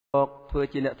ធ្វើ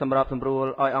ជាអ្នកសម្របសម្រួល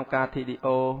ឲ្យអង្គការ TDO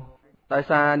ដោយ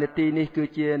សារនីតិនេះគឺ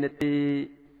ជានីតិ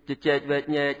ជជែកវែក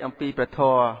ញែកអំពីព្រះធ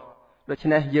ម៌ដូច្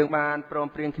នេះយើងបានព្រម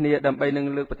ព្រៀងគ្នាដើម្បីនឹង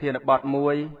លើកប្រធានបទមួ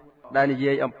យដែលនិ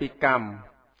យាយអំពីកម្ម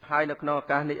ហើយនៅក្នុងឱ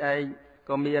កាសនេះឯង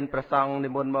ក៏មានព្រះសង្ឃនិ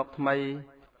មន្តមកថ្មី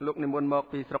លោកនិមន្តមក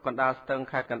ពីស្រុកកណ្ដាលស្ទឹង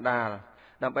ខេត្តកណ្ដាល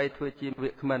ដើម្បីធ្វើជាវា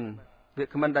គ្មិ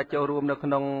នដែលចូលរួមនៅក្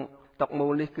នុងតុមូ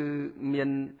លនេះគឺមាន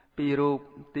ពីររូប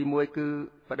ទី1គឺ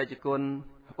បដិជគុណ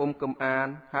កំអាន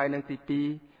ហើយនឹងទី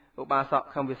2ឧបាសក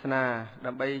ខំវាសនា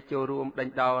ដើម្បីចូលរួមដេញ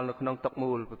ដោលនៅក្នុងតុ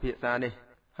មូលពិភាក្សានេះ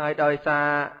ហើយដោយសារ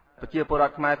ប្រជាពលរ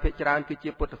ដ្ឋខ្មែរភាគច្រើនគឺជា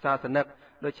ពុទ្ធសាសនិក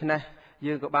ដូច្នេះ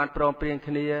យើងក៏បានព្រមព្រៀង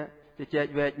គ្នាជជែក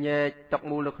វែកញែកតុ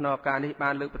មូលនៅក្នុងឱកាសនេះបា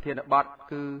នលើកប្រធានបទ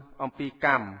គឺអំពីក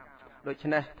ម្មដូច្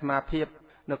នេះអាត្មាភាព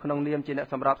នៅក្នុងនាមជាអ្នក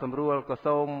សម្របសម្រួលក៏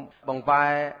សូមបង្វែ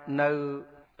រនៅ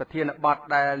ប្រធានបទ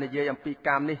ដែលនិយាយអំពីក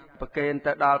ម្មនេះប្រកេន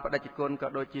ទៅដល់បដិជគុណក៏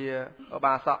ដូចជាឧ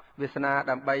បាសកវាសនា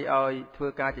ដើម្បីឲ្យធ្វើ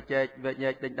ការជជែកវែកញែ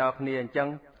កដេញដោលគ្នាអញ្ចឹង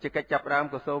ជាកិច្ចចាប់ផ្ដើម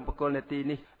ក៏សូមបកគលនីតិ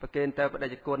នេះប្រកេនទៅបដិ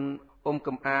ជគុណ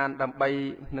កំអានដើម្បី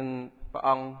នឹងព្រះអ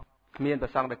ង្គគ្មានប្រ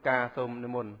សង្ឃដីកាសូមនិ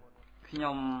មន្តខ្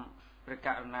ញុំព្រះក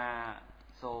រុណា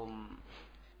សូម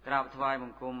ក្រាបថ្វាយប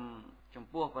ង្គំចំ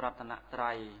ពោះព្រះរតនត្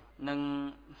រ័យនិង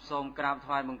សូមក្រាបថ្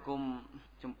វាយបង្គំ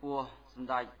ចំពោះសម្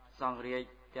ដេចសង្ឃរាជ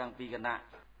ទាំងពីរគណៈ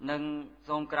និង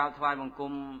សូមក្រាបថ្វាយបង្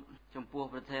គំចំពោះ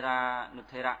ព្រះថេរានុ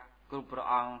ថេរៈគ្រប់ព្រះ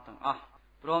អង្គទាំងអស់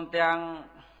ព្រមទាំង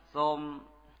សូម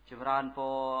ចម្រើនព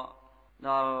រ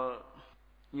ដល់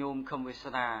ញោមខំវាស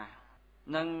នា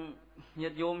និងញា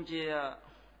តិញោមជា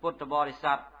ពុទ្ធបរិ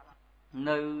ស័ទ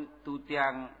នៅទូទាំ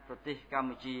ងប្រទេសកម្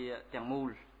ពុជាទាំងមូល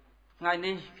ថ្ងៃ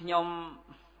នេះខ្ញុំ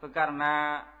ប្រកាសណា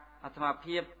អាត្មា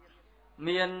ភាព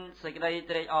មានសេចក្តី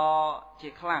ត្រេកអរជា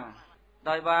ខ្លាំង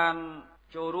ដោយបាន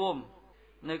ចូលរួម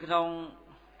នៅក្នុង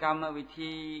កម្មវិ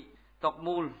ធីតុ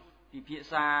មូលពិភាក្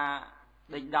សា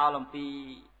ដេញដោលអំពី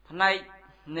ផ្នែក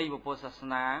នៃពុទ្ធសាស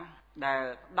នាដែល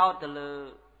ផ្ដោតទៅលើ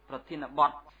ប្រធានប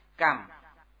ទកម្ម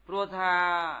ព្រោះថា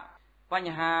ប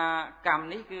ញ្ហាកម្ម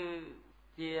នេះគឺ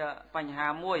ជាបញ្ហា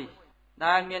មួយ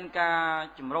ដែលមានការ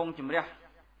ចម្រូងចម្រាស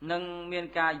និងមាន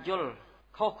ការយល់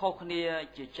ខុសគ្នា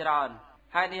ជាច្រើន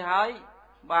ហើយនេះហើយ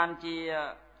បានជា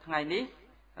ថ្ងៃនេះ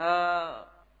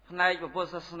ផ្នែកពុទ្ធ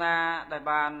សាសនាដែល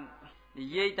បាននិ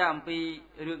យាយតែអំពី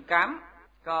រឿងកម្ម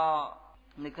ក៏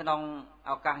នៅក្នុង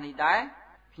ឱកាសនេះដែរ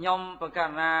ខ្ញុំប្រកាស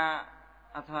ណា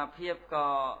អាត្មាភាពក៏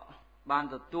បាន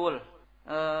ទទួល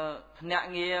ភ្នាក់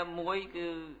ងារមួយគឺ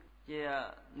ជា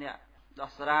អ្នកដោះ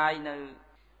ស្រាយនៅ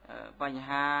បញ្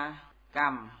ហាក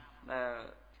ម្ម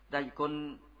ដែលគុណ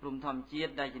ព្រំធម្មជា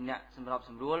តិដែលជាអ្នកសម្រប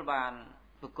សម្រួលបាន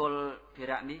បកគលភា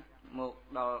រៈនេះមក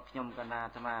ដល់ខ្ញុំកណា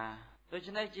អាត្មាដូ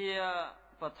ច្នេះជា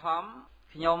បឋម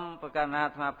ខ្ញុំប្រកាសណា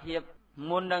អាត្មាភាព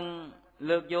មុននឹង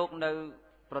លើកយកនៅ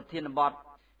ប្រធានបទ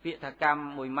ពាក្យថាកម្ម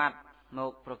មួយម៉ាត់ម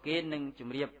កប្រកេននិងជ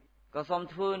ម្រាបក៏សូម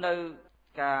ធ្វើនៅ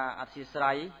ការអធិស្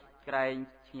ឋានក្រែង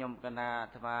ខ្ញុំកណាអា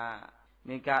ត្មា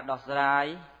មានការដោះស្រាយ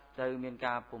ទៅមាន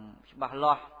ការពុំច្បាស់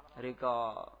លាស់ឬក៏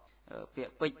ពា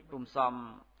ក្យពេចន៍ពុំសម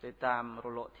ទៅតាមរ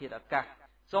លកធាតុអាកាស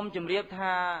សូមជម្រាប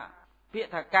ថាពាក្យ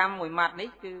ថាកម្មមួយម៉ាត់នេះ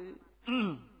គឺ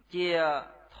ជា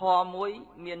ធម៌មួយ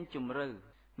មានជំរឿ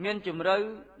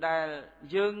ដែល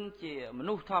យើងជាម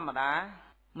នុស្សធម្មតា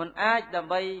មិនអាចដើ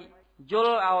ម្បីយ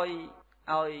ល់ឲ្យ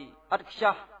ឥតខ្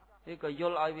ចោះឬក៏យ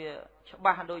ល់ឲ្យវាច្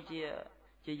បាស់ដូច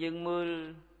ជាយើងមើល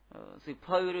សិ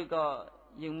ភៅឬក៏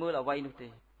យើងមើលអ្វីនោះទេ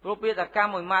ព្រោះពាក្យថាកម្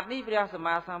មមួយម៉ាត់នេះព្រះសម្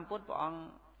មាសម្ពុទ្ធព្រះអង្គ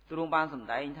ទ្រង់បានសម្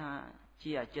ដែងថា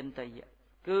ជាអចិន្តិយៈ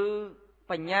គឺ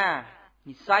បញ្ញា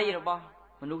និស្ស័យរបស់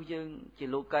មនុស្សយើងជា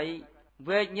លោកី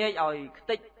វែកញែកឲ្យខ្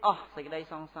ទេចអស់សេចក្តី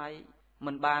សង្ស័យ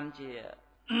មិនបានជា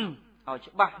ឲ្យ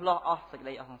ច្បាស់លាស់អស់សេចក្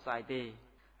តីអស់សង្ស័យទេ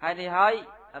ហើយនេះហើយ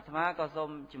អាត្មាក៏សូម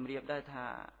ជម្រាបដែរថា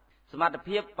សមត្ថ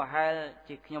ភាពប្រហែល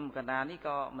ជាខ្ញុំកណ្ដាលនេះ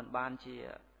ក៏មិនបានជា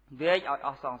វែកឲ្យអ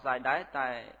ស់សង្ស័យដែរតែ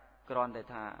គ្រាន់តែ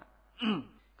ថា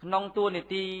ក្នុងតួនា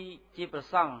ទីជាប្រ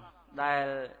សង្ឃដែល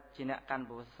ជាអ្នកកាន់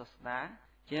ពុទ្ធសាសនា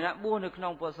ជាអ្នកបួសនៅក្នុ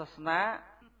ងពុទ្ធសាសនា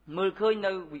មើលឃើញ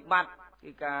នៅវិបត្តិ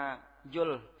គឺការយ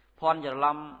ល់ភ័ន្តច្រ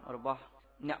ឡំរបស់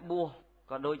អ្នកបួស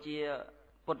ក៏ដូចជា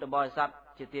ពុទ្ធបរិស័ទ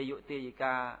ជាទាយុទាយិ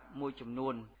កាមួយចំនួ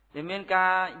នដែលមានកា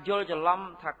រយល់ច្រឡំ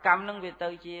ថាកម្មនឹងវាទៅ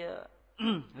ជា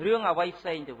រឿងអ្វីផ្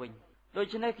សេងទៅវិញដូ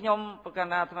ច្នេះខ្ញុំប្រកាស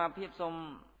អាត្មាភាពសូម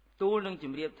ទូលនឹងជ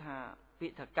ម្រាបថាពា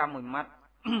ក្យថាកម្មមួយម៉ាត់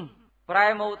ប្រែ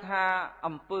មកថា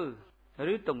អំពើ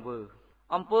ឬទង្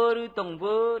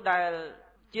វើដែល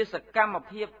ជាសកម្ម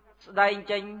ភាពស្ដែង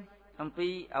ចេញអំពី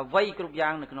អ្វីគ្រប់យ៉ា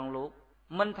ងនៅក្នុងលោក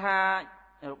មិនថា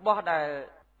របស់ដែល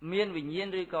មានវិញ្ញាណ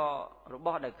ឬក៏រប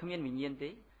ស់ដែលគ្មានវិញ្ញាណទេ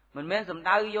មិនមែនសំ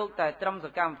ដៅយកតែត្រឹមស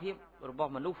កម្មភាពរប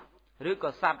ស់មនុស្សឬក៏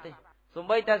សត្វទេសូម្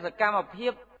បីតែសកម្មភា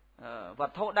ពវ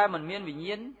ត្ថុដែលមិនមានវិញ្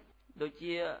ញាណដូច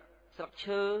ជាស្លឹក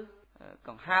ឈើ ក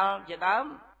ង្ហាល់ជាដើម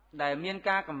ដែលមាន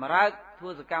ការកម្រើកធ្វើ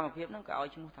សកម្មភាពហ្នឹងក៏ឲ្យ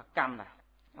ឈ្មោះថាកម្មដែរ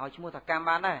ឲ្យឈ្មោះថាកម្ម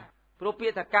បានដែរព្រោះពា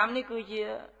ក្យថាកម្មនេះគឺជា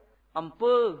អំ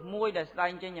ពើមួយដែលស្ដែ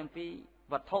ងចេញអំពី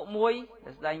វត្ថុមួយ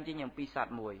ដែលស្ដែងចេញអំពីសត្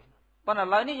វមួយប៉ុន្តែឥ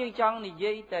ឡូវនេះយើងចង់និ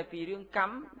យាយតែពីរឿងក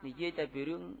ម្មនិយាយតែពី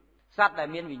រឿងសត្វដែល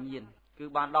មានវិញ្ញាណគឺ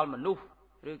បានដល់មនុស្ស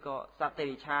ឬក៏សត្វទេ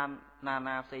រីឆាន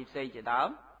ណាផ្សេងជាដើម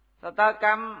តើក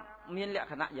ម្មមានលក្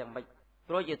ខណៈយ៉ាងម៉េច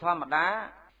ព្រោះជាធម្មតា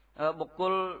បុគ្គ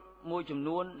លមួយចំ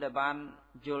នួនដែលបាន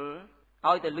យល់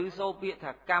ឲ្យតែឮសូរពាក្យ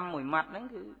ថាកម្មមួយម៉ាត់ហ្នឹង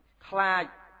គឺខ្លាច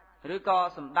ឬក៏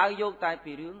សំដៅយកតែ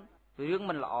ពីរឿង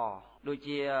មិនល្អដូច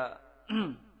ជា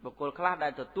បុគ្គលខ្លះដែ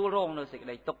លទទួលរងនៅសេចក្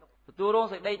តីទុក្ខទទួលរង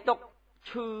សេចក្តីទុក្ខ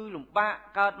ឈឺលំបាក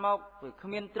កើតមកពីគ្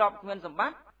មានទ្រព្យគ្មានសម្ប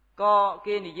ត្តិក៏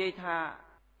គេនិយាយថា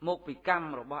មកពីកម្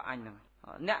មរបស់អញហ្នឹង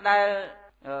អ្នកដែល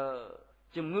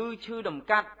ជំងឺឈឺដំ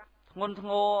កាត់ធ្ងន់ធ្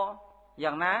ងរ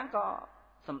យ៉ាងណាក៏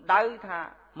សំដៅថា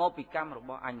មកពីកម្មរប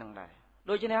ស់អញហ្នឹងដែរ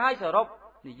ដូច្នេះហើយសរុប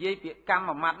និយាយពាក្យកម្ម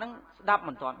មួយម៉ាត់ហ្នឹងស្ដាប់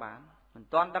មិនទាន់បានមិន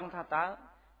ទាន់ដឹងថាតើ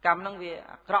កម្មហ្នឹងវា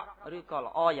អាក្រក់ឬក៏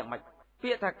ល្អយ៉ាងម៉េច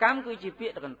ពាក្យថាកម្មគឺជាពា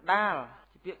ក្យកណ្ដាល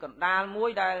ជាពាក្យកណ្ដាលមួយ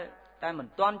ដែលមិន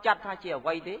ទាន់ចាត់ថាជាអ្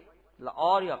វីទេល្អ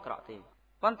ឬអាក្រក់ទេ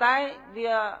ប៉ុន្តែ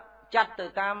វាចាត់ទៅ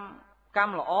តាមក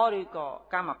ម្មល្អឬក៏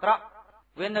កម្មអាក្រក់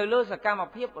វានៅលើសកម្ម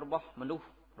ភាពរបស់មនុស្ស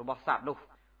របស់សត្វនោះ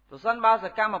ប្រសិនបើស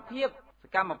កម្មភាព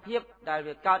ដែល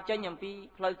វាកើតចេញអំពី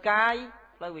ផ្លូវកាយ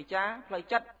ផ្លូវវាចាផ្លូវ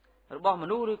ចិត្តរបស់ម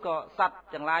នុស្សឬក៏សត្វ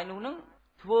ទាំងឡាយនោះនឹង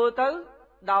ធ្វើទៅ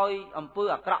ដោយអំពើ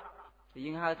អាក្រក់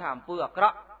យើងហៅថាអំពើអាក្រ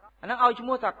ក់អាហ្នឹងឲ្យឈ្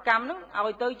មោះថាកម្មហ្នឹង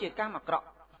ឲ្យទៅជាកម្មអាក្រក់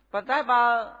ប៉ុន្តែបើ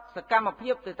សកម្ម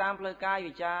ភាពទៅតាមផ្លូវកាយ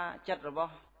វាចាចិត្តរប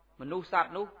ស់មនុស្សសត្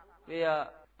វនោះវា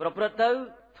ប្រព្រឹត្តទៅ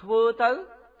ធ្វើទៅ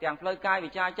ទាំងផ្លូវកាយ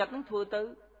វាចាចិត្តហ្នឹងធ្វើទៅ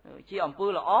ជាអំពើ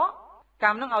ល្អក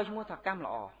ម្មហ្នឹងឲ្យឈ្មោះថាកម្ម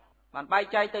ល្អបានបែក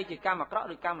ចែកទៅជាកម្មអាក្រក់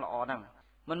ឬកម្មល្អហ្នឹង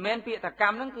មិនមែនពាក្យថាក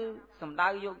ម្មហ្នឹងគឺសំដៅ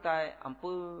យកតែអំ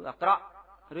ពើអាក្រក់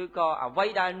ឬក៏អ្វី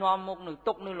ដែលនាំមកនៅ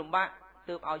ទុក្ខនៅលំបាក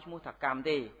ទើបឲ្យឈ្មោះថាកម្ម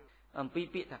ទេអំពី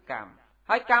ពាក្យថាកម្ម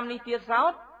ហើយកម្មនេះទៀតសោ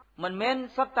តមិនមែន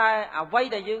សុទ្ធតែអ្វី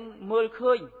ដែលយើងមើល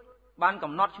ឃើញបាន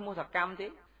កំណត់ឈ្មោះថាកម្មទេ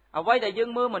អ្វីដែលយើង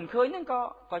មើលមិនឃើញហ្នឹង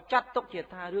ក៏ចាត់ទុកជា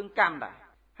ថារឿងកម្មដែរ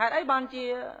ហេតុអីបានជា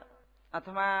អា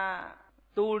ត្មា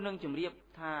ទូលនឹងជម្រាប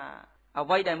ថាអ្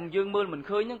វីដែលយើងមើលមិន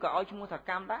ឃើញហ្នឹងក៏ឲ្យឈ្មោះថា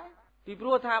កម្មដែរពីព្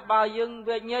រោះថាបើយើង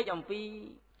វែកញែកអំពី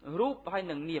រូបហើយ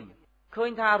នឹងនាមឃើ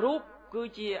ញថារូបគឺ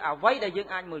ជាអ្វីដែលយើង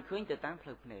អាចមើលឃើញទៅតាមផ្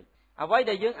លូវភ្នែកអ្វី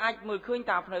ដែលយើងអាចមើលឃើញ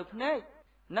តាមផ្លូវភ្នែក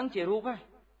ហ្នឹងជារូបហើយ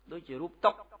ដូចជារូប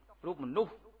តុរូបមនុស្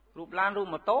សរូបឡានរូប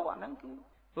ម៉ូតូអាហ្នឹងគឺ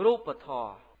រូបធម៌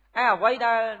ឯអ្វី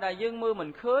ដែលយើងមើលមិន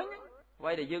ឃើញអ្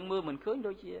វីដែលយើងមើលមិនឃើញ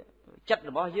ដូចជាចិត្ត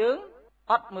របស់យើង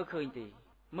អត់មើលឃើញទេ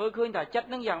មើលឃើញថាចិត្ត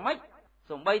ហ្នឹងយ៉ាងម៉េច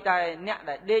សូម្បីតែអ្នក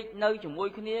ដែលដេកនៅជាមួយ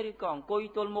គ្នាឬក៏អង្គុយ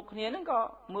ទល់មុខគ្នាហ្នឹងក៏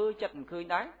មើលចិត្តមិនឃើញ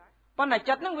ដែរប៉ុន្តែ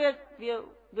ចិត្តហ្នឹង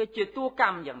វាជាតួក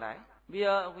ម្មយ៉ាងដែរ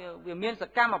វាមានស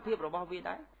កម្មភាពរបស់វា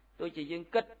ដែរដូចជាយើង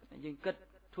គិត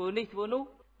ធ្វើនេះធ្វើនោះ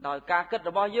ដោយការគិត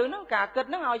របស់យើងហ្នឹងការគិត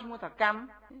ហ្នឹងឲ្យឈ្មោះថាកម្ម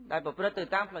ដែលប្រព្រឹត្តទៅ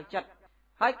តាមផ្លូវចិត្ត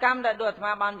ហើយកម្មដែលដូចអាត្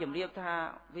មាបានជម្រាបថា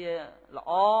វាល្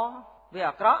អវា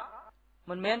អាក្រក់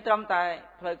មិនមែនត្រឹមតែ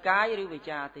ផ្លូវកាយឬវា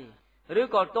ចាទេឬ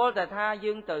ក៏ទល់តែថា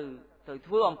យើងទៅ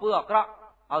ធ្វើអំពើអាក្រក់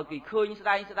ឲ្យគេឃើញស្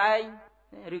ដែង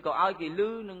ឬក៏ឲ្យគេឮ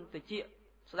នឹងតិច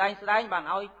ស្ដែងបាន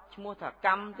ឲ្យឈ្មោះថាក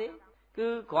ម្មទេគឺ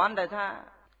គ្រាន់តែថា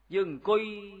យើងអង្គុយ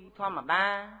ធម្មតា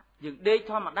យើងដេក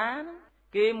ធម្មតាហ្នឹង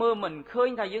គេមើលមិនឃើញ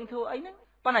ថាយើងធ្វើអីហ្នឹង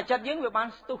ប៉ុន្តែចិត្តយើងវាបាន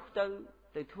ស្ទុះ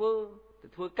ទៅធ្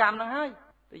វើកម្មហ្នឹងហើយ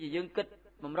ដូចជាយើងគិត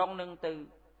បំរុងនឹងទៅ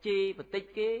ជេរបតិច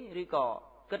គេឬក៏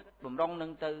គិតបំរុងនឹ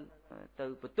ងទៅ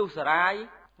បន្ទុះសារាយ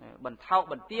បន្ថោក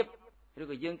បន្ទាបឬ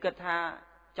ក៏យើងគិតថា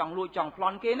ចង់លួចចង់ប្ល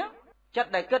ន់គេហ្នឹងចិត្ត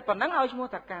ដែលគិតប៉ុណ្ណឹងឲ្យឈ្មោះ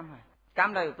ថាកម្មហើយកម្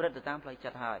មដែលប្រព្រឹត្តទៅតាមផ្លូវចិ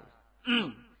ត្តហើយ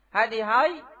ហើយនេះហើយ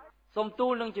សូមទូ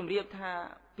លនឹងជម្រាបថា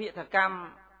ពាក្យថាកម្ម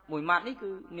មួយម៉ាត់នេះគឺ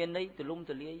មានន័យទូលំ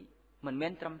ទូលាយមិនមែ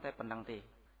នត្រឹមតែប៉ុណ្ណឹងទេ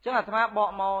អញ្ចឹងអាត្មាបក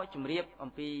មកជម្រាប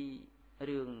អំពី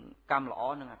រឿងកម្មល្អ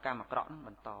និងកម្មអាក្រក់ហ្នឹងប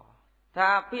ន្តថា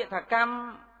ពាក្យថាកម្ម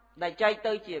ដែលចែក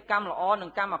ទៅជាកម្មល្អនិ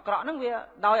ងកម្មអាក្រក់ហ្នឹងវា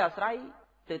ដោយអាស្រ័យ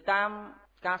ទៅតាម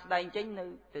ការស្ដែងចេញនៅ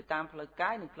ទៅតាមផ្លូវកា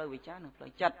យនិងផ្លូវវាចានិងផ្លូ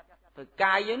វចិត្តផ្លូវ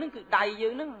កាយយើងហ្នឹងគឺដៃយើ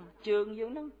ងហ្នឹងជើងយើ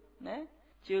ងហ្នឹងណា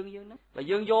ជើងយើងហ្នឹងបើ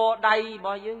យើងយកដៃរប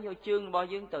ស់យើងយកជើងរបស់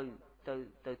យើងទៅ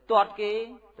ទាត់គេ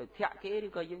ទៅធាក់គេឬ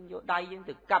ក៏យើងយកដៃយើង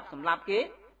ទៅកាប់សម្លាប់គេ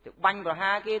ទៅបាញ់ប្រ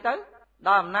ហារគេទៅ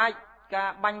ដោយអំណាចការ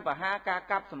បាញ់ប្រហារការ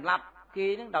កាប់សម្លាប់គេ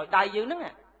ហ្នឹងដោយដៃយើងហ្នឹង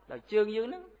ដោយជើងយើង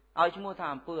ហ្នឹងឲ្យឈ្មោះថា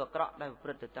អំពើអាក្រក់ដែលប្រព្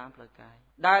រឹត្តទៅតាមផ្លូវកាយ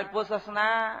ដែលពុទ្ធសាសនា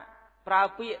ប្រើ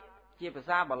ពាក្យជាភា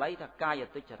សាបាលីថាកាយ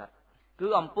ទុច្ចរិតគឺ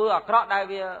អំពើអាក្រក់ដែល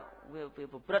វាប្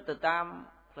រព្រឹត្តទៅតាម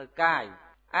ផ្លូវកាយ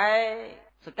ឯ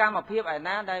សកម្មភាពឯ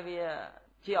ណាដែលវា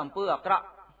ជាអំពើអាក្រក់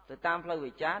ទៅតាមផ្លូវ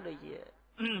វិជ្ជាដូចជា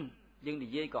យើងនិ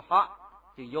យាយកុហក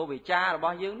យើងយកវិជ្ជារប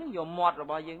ស់យើងនឹងយកមាត់រ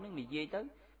បស់យើងនឹងនិយាយទៅ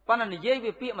ប៉ុន្តែនិយាយ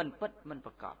វាពាក្យមិនពិតមិន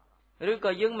ប្រកប ឬ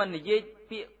ក៏យើងមិននិយាយ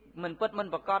ពាក្យមិនពិតមិន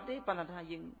ប្រកបទេប៉ុន្តែថា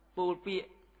យើងពោលពាក្យ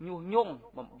ញុះញង់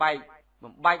បំបា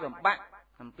ក់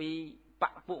អំពីប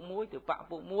កពួកមួយទៅបក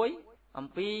ពួកមួយអំ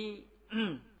ពី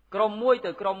ក្រុមមួយ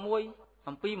ទៅក្រុមមួយ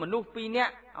អំពីមនុស្សពីរនា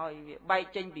ក់ឲ្យវាបែក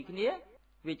ចេញពីគ្នា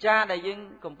វិចារដែលយើង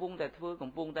កំពុងតែធ្វើ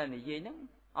កំពុងតែនិយាយហ្នឹង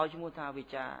ឲ្យឈ្មោះថាវិ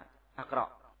ចារអាក្រ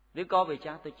ក់ឬក៏វិ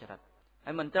ចារទុច្ចរិត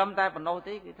ហើយមិនត្រឹមតែប៉ុណ្ណោះ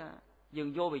ទេគឺថាយើង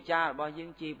យកវិចាររបស់យើង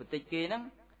ជាបតិចគេហ្នឹង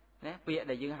ណាពាក្យ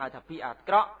ដែលយើងហៅថាពាក្យអា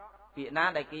ក្រក់ពាក្យណា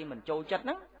ដែលគេមិនចូលចិត្តហ្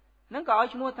នឹងក៏ឲ្យ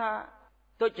ឈ្មោះថា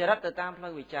ទុច្ចរិតទៅតាមផ្លូ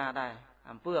វវិចារដែរ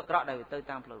អំពើអាក្រក់ដែលទៅ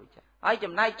តាមផ្លូវវិចារហើយ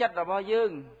ចំណែកចិត្តរបស់យើង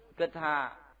គិតថា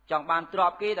ចង់បានទ្រ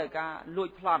ព្យគេដោយការលួច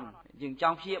ប្លន់យើងច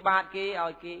ង់ព្យាបាទគេឲ្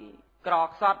យគេក្រ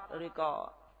ខ្សត់ឬក៏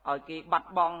ឲ្យគេបាត់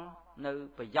បង់នៅ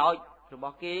ប្រយោជន៍រប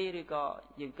ស់គេឬក៏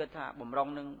យើងគិតថាបំរុង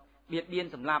នឹងបៀតបៀន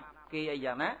សម្លាប់គេអី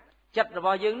យ៉ាងណាចិត្តរប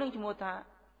ស់យើងនឹងឈ្មោះថា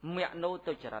មនោ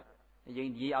ទុច្ចរិតយើង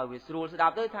និយាយឲ្យវាស្រួលស្ដា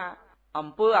ប់ទៅថាអំ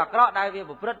ពើអាក្រក់ដែលវា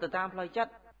ប្រព្រឹត្តទៅតាមផ្លូវចិត្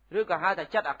តឬក៏ហៅថា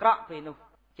ចិត្តអាក្រក់ពេលនោះ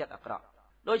ចិត្តអាក្រក់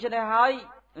ដូច្នេះហើយ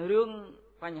រឿង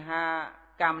បញ្ហា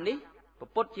កម្មនេះ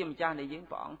ពុទ្ធជាម្ចាស់នៃយើង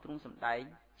ព្រះអង្គទ្រង់សម្ដែង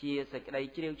ជាសេចក្តី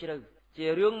ជ្រាលជ្រៅជា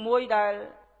រឿងមួយដែល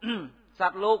ស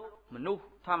ត្វលោកមនុស្ស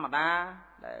ធម្មតា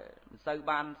ដែលមិនសូវ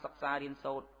បានសិក្សារៀន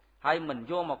សូត្រហើយមិន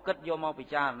យកមកគិតយកមកពិ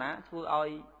ចារណាធ្វើឲ្យ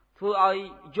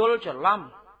យល់ច្រ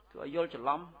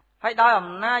ឡំហើយដោយអំ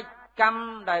ណាចកម្ម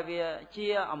ដែលវាជា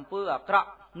អំពើអាក្រក់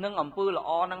និងអំពើល្អ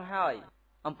នឹងហើយ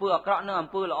អំពើអាក្រក់និងអំ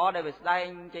ពើល្អដែលវាស្ដែង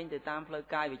ចេញទៅតាមផ្លូវ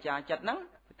កាយវិចារចិត្តហ្នឹង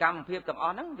កម្មភាពទាំងអ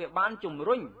ស់ហ្នឹងវាបានជំ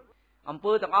រុញអំ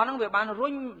ពើទាំងអស់ហ្នឹងវាបានរុ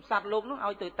ញសត្វលោកហ្នឹង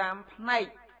ឲ្យទៅតាមផ្នែ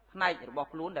ករបស់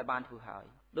ខ្លួនដែលបានធ្វើហើយ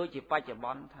ដូចជាបច្ចុប្ប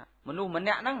ន្នថាមនុស្សម្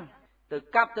នាក់ហ្នឹងទៅ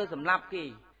កាប់ទៅសម្លាប់គេ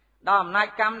ដោយអំណាច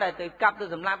កម្មដែលទៅកាប់ទៅ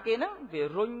សម្លាប់គេហ្នឹងវា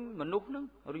រុញមនុស្សហ្នឹង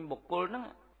រុញបុគ្គលហ្នឹង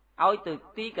ឲ្យទៅ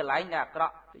ទីកន្លែងដែលអាក្រ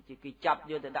ក់ដូចជាគេចាប់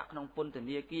យកទៅដាក់ក្នុងពន្ធ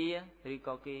នាគារឬ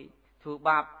ក៏គេធ្វើ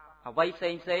បាបអ្វីផ្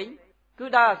សេងគឺ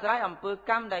ដោយអាស្រ័យអំពើ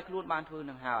កម្មដែលខ្លួនបានធ្វើ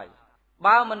នឹងហើយ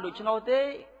បើមិនដូច្នោះទេ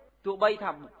ទោះបីថា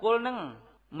បុគ្គលហ្នឹង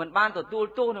មិនបានទទួល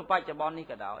ទោសនៅបច្ចុប្បន្ននេះ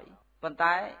ក៏ដោយប៉ុន្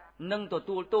តែនឹងទ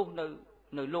ទួលទោស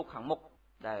នៅលោកខាងមុខ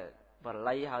ដែលប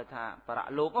ល័យហៅថាបរៈ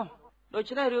លោកដូ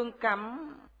ច្នេះរឿងកម្ម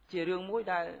ជារឿងមួយ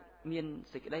ដែលមាន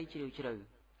សេចក្តីជ្រាលជ្រៅ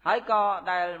ហើយក៏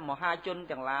ដែលមហាជន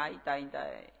ទាំងឡាយតែងតែ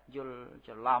យល់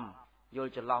ច្រ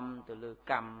ឡំទៅលើ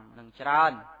កម្មនឹងច្រើ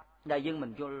នដែលយើងមិ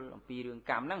នយល់អំពីរឿង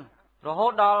កម្មហ្នឹងរហូ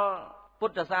តដល់ពុ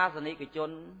ទ្ធសាសនិកជន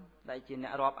ដែលជាអ្ន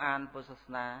ករាប់អានពុទ្ធសាស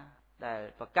នាដែល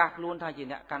ប្រកាសខ្លួនថាជា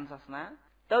អ្នកកាន់សាសនា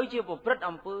ទៅជាប្រព្រឹត្ត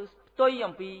អំពើផ្ទុយ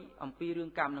អំពីរឿង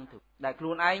កម្មនឹងទៅដែលខ្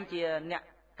លួនឯងជាអ្នក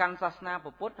កាន់សាសនា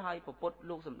ពុទ្ធហើយពុទ្ធ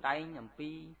លោកសម្ដែងអំពី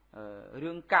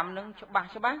រឿងកម្មនឹងច្បាស់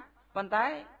ប៉ុន្តែ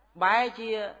បែរជា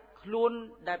ខ្លួន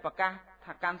ដែលប្រកាស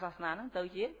ថាកាន់សាសនាហ្នឹងទៅ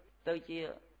ជា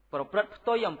ប្រព្រឹត្តផ្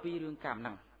ទុយអំពីរឿងកម្មហ្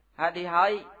នឹងហើ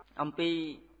យអំពី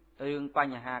រឿងប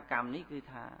ញ្ហាកម្មនេះគឺ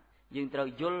ថាយើងត្រូវ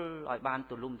យល់ឲ្យបាន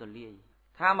ទូលំទូលាយ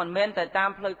ថាមិនមែនតែតាម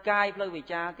ផ្លូវកាយផ្លូវវិ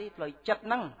ចារទេផ្លូវចិត្ត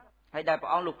ហ្នឹងហើយដែលព្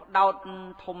រះអង្គលោកផ្ដោត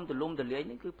ធំទូលំទូលាយ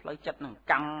នេះគឺផ្លូវចិត្តហ្នឹង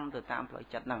កម្មទៅតាមផ្លូវ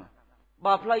ចិត្តហ្នឹង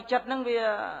បើផ្លូវចិត្តហ្នឹង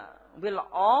វាល្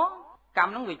អកម្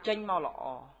មហ្នឹងវាចេញមកល្អ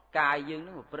កាយយើងហ្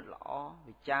នឹងប្រព្រឹត្តល្អ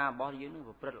វិចាររបស់យើងហ្នឹង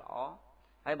ប្រព្រឹត្តល្អ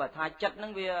ហើយបើថាចិត្តហ្នឹ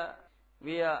ង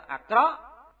វាអាក្រក់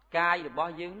កាយរប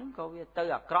ស់យើងហ្នឹងក៏វាទៅ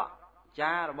អាក្រក់វិ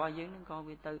ចាររបស់យើងហ្នឹងក៏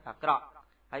វាទៅអាក្រក់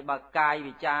ហើយបើកាយ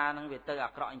វិចារហ្នឹងវាទៅ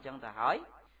អាក្រក់អញ្ចឹងទៅហើយ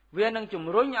វានឹងជំ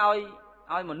រុញ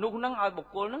ឲ្យមនុស្សហ្នឹងឲ្យបុ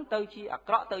គ្គលហ្នឹងទៅជាអា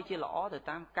ក្រក់ទៅជាល្អទៅ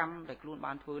តាមកម្មដែលខ្លួន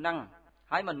បានធ្វើហ្នឹង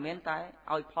ហើយមិនមែនតែ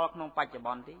ឲ្យផលក្នុងបច្ចុប្ប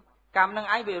ន្នទេកម្មហ្នឹង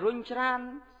ឯងវារុញច្រាន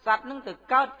សត្វហ្នឹងទៅ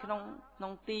កើតក្នុ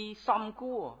ងទីសំ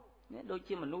គួរដូច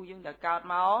ជាមនុស្សយើងដែលកើត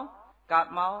ម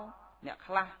កអ្នក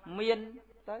ខ្លះមាន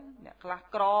ទៅអ្នកខ្លះ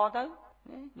ក្រទៅ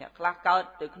អ្នកខ្លះកើត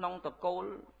ទៅក្នុងតកូល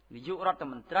នាយករដ្ឋ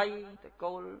មន្ត្រីត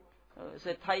កូល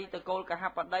សេដ្ឋីតកូលកហ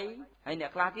បតីហើយអ្ន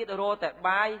កខ្លះទៀតរកតែ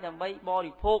បាយដើម្បីប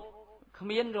រិភោគគ្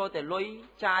មានរកតែលុយ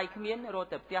ចាយគ្មានរក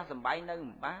តែផ្ទះសម្បែងនៅមិ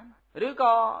នបានឬ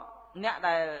ក៏អ្នក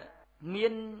ដែលមា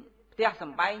នផ្ទះស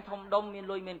ម្បែងធំដុំមាន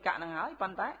លុយមានកាក់នឹងហើយប៉ុ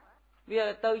ន្តែវា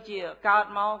ទៅជាកើត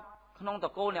មកក្នុងត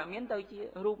កូលអ្នកមានទៅជា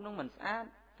រូបនឹងមិនស្អាត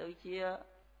ទៅជា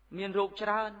មានរោគច្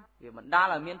រើនវាបណ្ដាល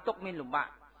ឲ្យមានទុក្ខមានលំបាក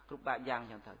គ្រប់បែបយ៉ាង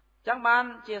ចឹងទៅចឹងបាន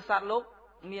ជាសត្វលោក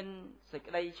មានសេច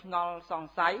ក្តីឆ្ងល់ស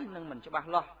ង្ស័យនិងមិនច្បាស់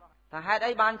លាស់ថាហេតុ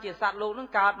អីបានជាសត្វលោកនឹង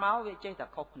កើតមកវាចេះតែ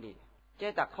ខុសគ្នា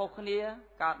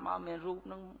កើតមកមានរូប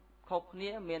នឹងខុសគ្នា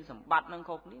មានសម្បត្តិនឹង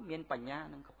ខុសគ្នាមានបញ្ញា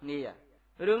នឹងខុសគ្នា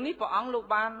រឿងនេះព្រះអង្គលោក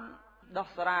បានដោះ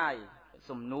ស្រាយ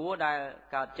សំណួរដែល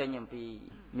កើតចេញអំពី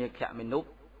មេខមេនុប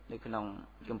នៅក្នុង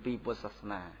គម្ពីរពុទ្ធសាស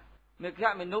នាមេខ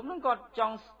មេនុបនឹងគាត់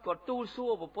ទូលសួ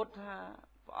រព្រះពុទ្ធថា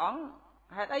ព្រះអង្គ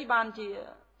ហេតុអីបានជា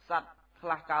សត្វខ្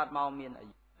លះកើតមកមានអា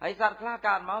យុហើយសត្វខ្លះ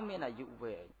កើតមកមានអាយុ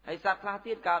វែងហើយសត្វខ្លះ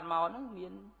ទៀតកើតមកនឹងមា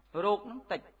នរោគនឹង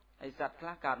តិចហើយសត្វខ្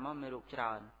លះកើតមកមានរោគច្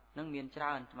រើននឹងមានច្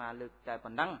រើនស្មើលើកតែ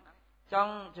ប៉ុណ្ណឹងច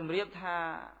ង់ជម្រាបថា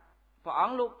ព្រះអ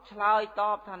ង្គលោកឆ្លើយត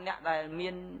បថាអ្នកដែលមា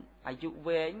នអាយុ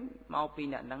វែងមកពី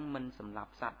អ្នកនឹងមិនសម្លា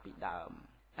ប់សត្វពីដើម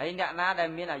ហើយអ្នកណាដែល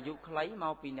មានអាយុខ្លីម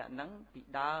កពីអ្នកនឹងពី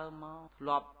ដើមមកធ្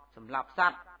លាប់សម្លាប់ស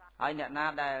ត្វហើយអ្នកណា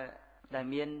ដែល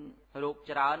មានរោគ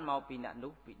ច្រើនមកពីអ្នក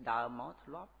នោះពីដើមមក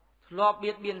ធ្លាប់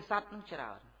បៀតបៀនសត្វនឹងច្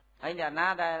រើនហើយអ្នកណា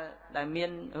ដែលមា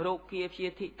នរោគគាព្យា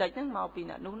ធិតិចហ្នឹងមកពី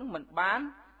អ្នកនោះនឹងមិនបាន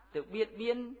ទៅបៀត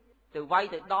បៀនទៅវាយ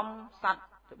ទៅដំសត្វ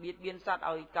ទៅបៀតបៀនសត្វ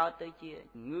ឲ្យកើតទៅជា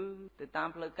ជំងឺទៅតាម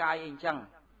ផ្លូវកាយអីអញ្ចឹង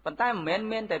ប៉ុន្តែមិនមែន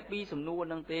មានតែពីរសំណួរ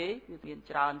ហ្នឹងទេគឺមាន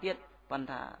ច្រើនទៀតប៉ុន្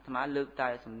តែអាត្មាលើកតែ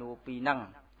សំណួរពីរហ្នឹង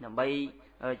ដើម្បី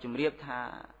ជម្រាបថា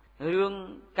រឿង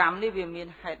កម្មនេះវាមាន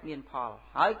ហេតុមានផល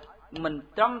ហើយមិន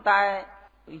ត្រឹមតែ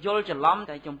យល់ច្រឡំ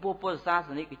តែចំពោះពុទ្ធសាស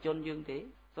និកជនយើងទេ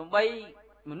សូម្បី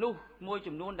មនុស្សមួយ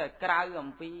ចំនួនដែលក្រៅអំ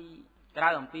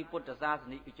ពីពុទ្ធសាស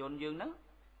និកជនយើងហ្នឹង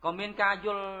ក៏មានការយ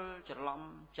ល់ច្រឡំ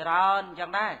ច្រើនអញ្ចឹ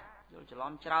ងដែរយល់ច្រ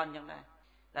ឡំច្រើនអញ្ចឹងដែរ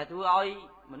ដែលធ្វើឲ្យ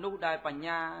មនុស្សដែលបញ្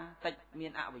ញាតិចមា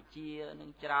នអវិជ្ជានឹង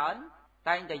ច្រើន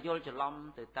តែងតែយល់ច្រឡំ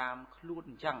ទៅតាមខ្លួន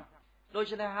អញ្ចឹងដូ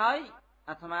ច្នេះហើយ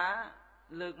អាត្មា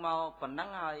លើកមកប៉ុណ្ណឹង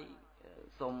ហើយ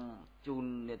សូមជូន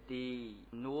នេតិ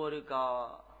នួរឬក៏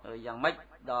យ៉ាងម៉េច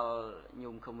ដល់ញោ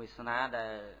មខុំវាសនាដែ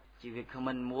លជីវិតខ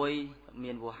មិនមួយ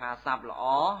មានវោហារស័ព្ទល្អ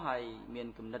ហើយមាន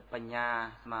គំនិតបញ្ញា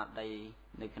ស្មារតី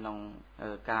នៅក្នុង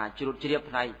ការជ្រួតជ្រាប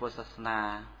ផ្នែកពុទ្ធសាសនា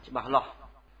ច្បាស់លាស់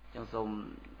ចឹងសូម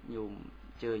ញោម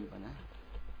ជើញបងណា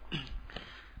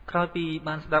ក្រោយពី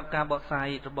បានស្ដាប់ការបកស្រាយ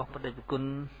របស់បដិគុណ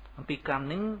អំពីកម្ម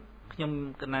នេះខ្ញុំ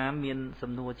កណាមាន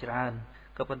សំណួរច្រើន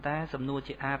ក៏ប៉ុន្តែសំណួរ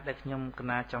ជាអាចដែលខ្ញុំក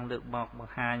ណាចង់លើកមកប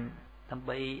ង្ហាញដើម្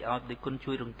បីឲ្យបដិគុណ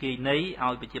ជួយរំគាយនៃ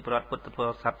ឲ្យប្រជាពលរដ្ឋពុទ្ធប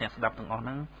រិស័ទអ្នកស្ដាប់ទាំងអស់ហ្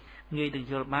នឹងងាយនឹង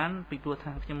យល់បានពីព្រោះ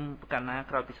ថាខ្ញុំកណា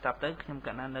ក្រោយពីស្ដាប់ទៅខ្ញុំក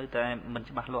ណានៅតែមិន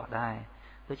ច្បាស់លាស់ដែរ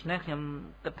ដូច្នេះខ្ញុំ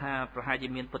គិតថាប្រហែលជា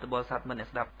មានពុទ្ធបរិស័ទមិនអ្នក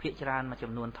ស្ដាប់ភាគច្រើនមួយ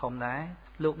ចំនួនធំដែរ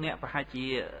លោកអ្នកប្រហែលជា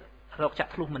រកចា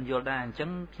ក់ធ្លុះមិនយល់ដែរអញ្ចឹង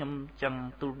ខ្ញុំចង់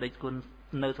ទូលបដិគុណ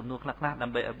នៅសំណួរខ្លះៗដើ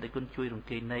ម្បីឲ្យបដិគុណជួយរំ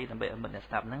គាយនៃដើម្បីឲ្យមិត្តអ្នក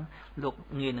ស្ដាប់ហ្នឹងលោក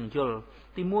ងាយនឹងយល់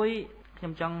ទី1ខ្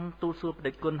ញុំចង់ទូលសួរប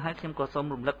ដិគុណហើយខ្ញុំក៏សូម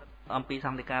រំលឹកអំពីស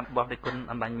ង្ឃការរបស់បដិគុណ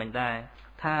អំបញ្ញមិញដែរ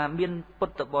ថាមានពុ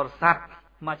ទ្ធបរិស័ទ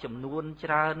មួយចំនួនច្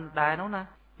រើនដែរនោះណា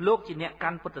លោកជាអ្នកកា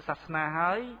ន់ពុទ្ធសាសនា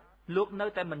ហើយលោកនៅ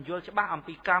តែមិនយល់ច្បាស់អំ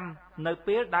ពីកម្មនៅ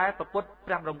ពេលដែលព្រះពុទ្ធ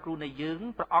ព្រះបរមគ្រូនៃយើង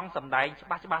ព្រះអង្គសម្ដែងច្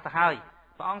បាស់ទៅហើយ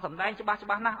ព្រះអង្គសម្ដែងច្បា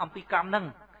ស់ណាស់អំពីកម្មហ្នឹង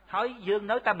ហើយយើង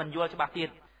នៅតែមិនយល់ច្បាស់ទៀត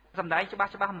សម្ដែងច្បា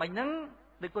ស់មិញហ្នឹង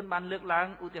ដោយគុណបានលើកឡើង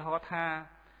ឧទាហរណ៍ថា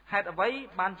ហេតុអ្វី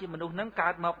បានជាមនុស្សហ្នឹងកើ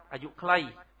តមកអាយុខ្លី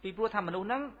ពីព្រោះថាមនុស្ស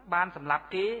ហ្នឹងបានសម្លាប់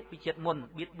គេពីជាតិមុន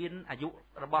បៀតបៀនអាយុ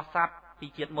របស់សត្វពី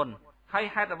ជាតិមុនហើយ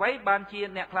ហេតុអ្វីបានជា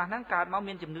អ្នកខ្លះហ្នឹងកើតមក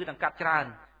មានជំងឺដង្កាត់ច្រើន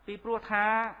ពីព្រោះថា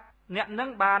អ្នកហ្នឹង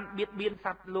បានបៀតបៀនស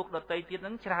ត្វលោកដទៃទៀតហ្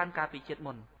នឹងច្រើនកាលពីជាតិ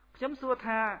មុនខ្ញុំសួរ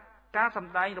ថាការស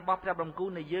ម្ដែងរបស់ព្រះបរមគ្រូ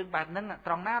នៃយើងបែបហ្នឹង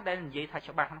ត្រង់ណាដែលនិយាយថា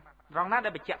ច្បាស់ត្រង់ណាដែ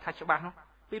លបញ្ជាក់ថាច្បាស់នោះ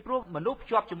ពីព្រោះមនុស្សភ្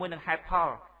ជាប់ជាមួយនឹងហេតុផល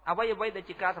អ្វីដែល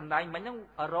ជាការសម្ដែងមិញហ្នឹង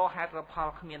រកហេតុរកផល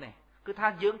គ្មានទេគឺថា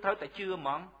យើងត្រូវតែជឿហ្ម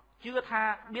ងជឿថា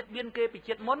បៀតបៀនគេពី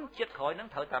ជាតិមុនជាតិក្រោយហ្នឹង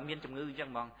ត្រូវតែមានជំងឺអញ្ចឹង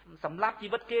ហ្មងសម្រាប់ជី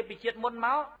វិតគេពីជាតិមុនម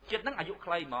កជាតិហ្នឹងអាយុ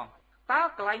ខ្លីហ្មងតើ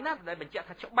កន្លែងណាដែលបញ្ជាក់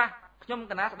ថាច្បាស់ខ្ញុំ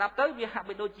កណាស្ដាប់ទៅវាហាក់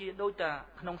បីដូចតែ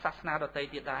ក្នុងសាសនាដទៃ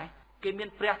ទៀតដែរគេមាន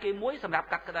ព្រះគេមួយសម្រាប់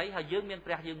កាត់ក្តីហើយយើងមាន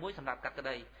ព្រះយើងមួយសម្រាប់កាត់ក្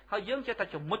តីហើយយើងចេះតែ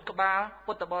ជំមុជក្បាល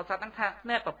ពុទ្ធបរិស័ទហ្នឹងថា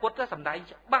ណែប្រពុតសម្ដែង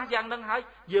ច្បាស់យ៉ាងហ្នឹងហើយ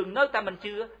យើងនៅតែមិន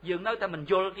ជឿយើងនៅតែមិន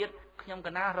យល់ទៀតខ្ញុំក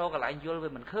ណារកកន្លែងយល់វា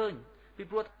មិនឃើញពី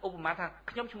ព្រោះឧបមាថា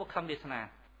ខ្ញុំឈ្មោះខំវាសនា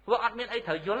ព្រោះអត់មានអី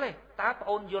ត្រូវយល់ទេតើប្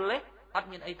អូនយល់ទេអត់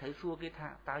មានអីត្រូវសួរគេថា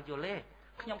តើយល់ទេ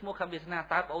ខ្ញុំឈ្មោះខំវាសនា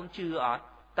តើប្អូនជឿអត់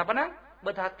តែប៉ុណ្ណា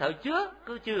បើថាត្រូវជឿ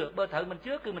គឺជឿបើត្រូវមិន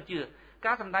ជឿគឺមិនជឿ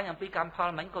ការសម្ដែងអំពីកម្មផល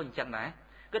មិញក៏អញ្ចឹងដែរ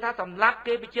គឺថាសម្លាប់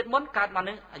គេពីជាតិមុនកើតមក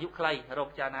នឹងអាយុខ្លីរក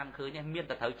ចាណាមឃើញមាន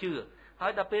តែត្រូវជឿហើ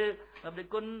យដល់ពេលបដិ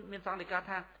គុណមានសង្ឃដីកា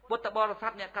ថាពុទ្ធបរិស័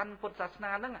ទអ្នកកាន់ពុទ្ធសាស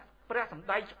នាហ្នឹងព្រះសម្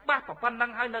ដែងច្បាស់ប៉ុណ្ណឹ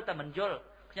ងហើយនៅតែមិនយល់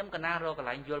ខ្ញុំកណារកកន្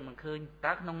លែងយល់មិនឃើញ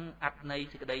តើក្នុងអត្ថន័យ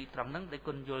សេចក្តីត្រង់ហ្នឹងបដិ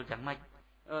គុណយល់យ៉ាងម៉េច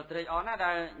ត្រេកអរណាស់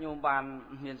ដែលញោមបាន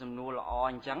មានសំណួរល្អ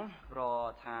អញ្ចឹងព្រោះ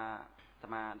ថាអា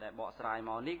ត្មាដែលបកស្រាយម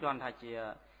កនេះគ្រាន់ថា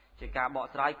ជាការបក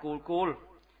ស្រាយគូល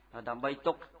ដើម្បី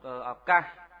ទុកឱកាស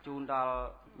ជូនដល់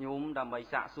ញោមដើម្បី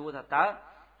សាកសួរថាតើ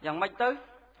យ៉ាងម៉េចទៅ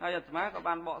ហើយអាត្មាក៏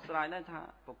បានបកស្រាយដែរថា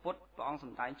ព្រះពុទ្ធព្រះអង្គស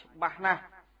ម្ដែងច្បាស់ណាស់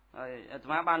ហើយអាត្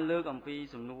មាបានលើកអំពី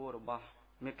សំណួររបស់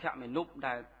មេខមេនុប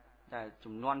ដែល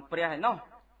ចំនួនព្រះឯណោះ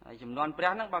ហើយចំនួនព្រះ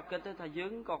ហ្នឹងបើគិតទៅថាយើ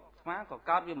ងក៏អាត្មាក៏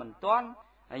កើតវាមិនទាន់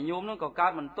ហើយញោមហ្នឹងក៏កើ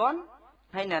តមិនទាន់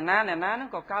ហើយអ្នកណាហ្នឹង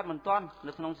ក៏កើតមិនទាន់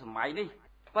នៅក្នុងសម័យនេះ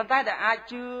ប៉ុន្តែដែលអាច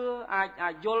ជឿអា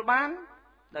ចយល់បាន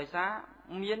ដោយសារ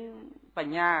មានប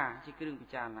ញ្ញាជាគ្រឿងពិ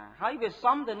ចារណាហើយវាស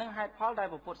មទៅនឹងហេតុផលដែល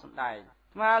ព្រះពុទ្ធសម្ដែង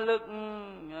ស្មាលើក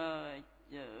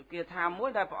គាថាមួយ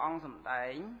ដែលព្រះអង្គសម្ដែ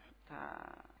ងថា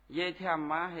យេធម្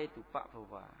មហេតុបភ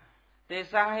វាទេ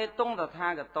សង្ហេតុងតថា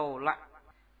គតោលៈ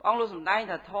ព្រះអង្គលោកសម្ដែង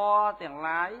ថាធម៌ទាំង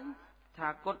ឡាយថា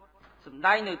គត សម្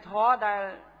ដែងនៅធម៌ដែល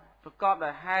ប្រកបដោ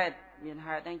យហេតុមាន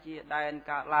ហេតុហ្នឹងជាដែន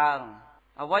កើតឡើង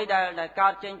អ្វីដែលកើ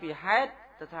តចេញពីហេតុ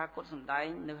តថាគតសម្ដែង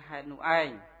នៅហេតុនោះឯងអ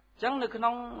ញ្ចឹងនៅក្នុ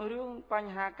ងរឿងប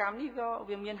ញ្ហាកម្មនេះក៏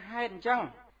វាមានហេតុអញ្ចឹង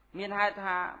មានហេតុ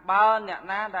ថាបើអ្នក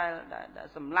ណាដែល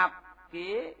សម្លាប់គេ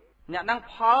អ្នកហ្នឹង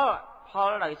ផ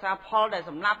លដោយសារផលដែល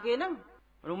សម្លាប់គេហ្នឹង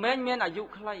រមែងមានអាយុ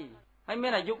ខ្លីហើយមា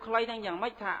នអាយុខ្លីហ្នឹងយ៉ាងម៉េ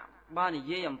ចថាបើនិ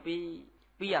យាយអំពី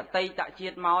អតីតជា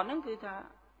តិមកហ្នឹងគឺថា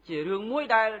ជារឿងមួយ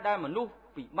ដែលមនុស្ស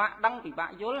ពិបាកដឹងពិបាក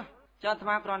យល់ចឹងអាត្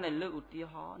មាគ្រាន់តែលើកឧទា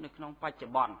ហរណ៍នៅក្នុងបច្ចុ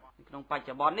ប្បន្ន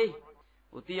នេះ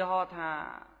ឧទាហរណ៍ថា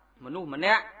មនុស្សម្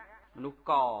នាក់មនុស្ស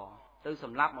កទៅស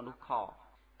ម្លាប់មនុស្សខ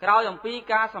ក្រោយអំពី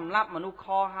ការសម្លាប់មនុស្សខ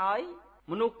ហើយ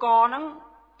មនុស្សកហ្នឹង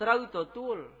ត្រូវទទួ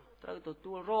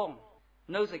លរង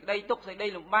នៅសេចក្តីទុក្ខសេចក្តី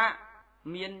លំបាក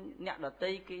មានអ្នកដ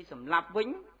តីគេសម្លាប់វិញ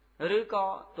ឬក៏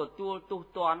ទទួលទោស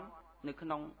ទណ្ឌនៅក្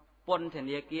នុងពន្ធ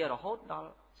នាគាររហូតដល់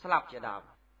ស្លាប់ជាដើម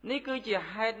នេះគឺជា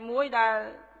ហេតុមួយដែ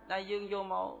លយើងយក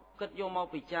មកគិតយកមក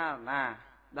ពិចារណា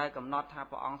ដែលកំណត់ថា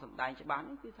ព្រះអង្គសម្ដែងច្បាស់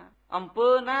នេះគឺថាអំពើ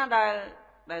ណាដែ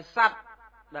លសត្វ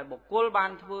ដែលបុគ្គលបា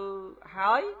នធ្វើ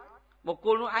ហើយបុគ្គ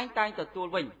លនោះឯងតែងទទួល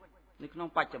វិញនៅក្នុង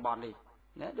បច្ចុប្បន្ននេះ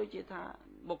ណាដូចជាថា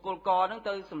បុគ្គលកហ្នឹង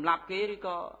ទៅសម្លាប់គេឬ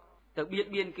ក៏ទៅបៀត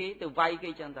បៀនគេទៅវាយគេ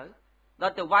ចឹងទៅដ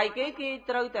ល់ទៅវាយគេ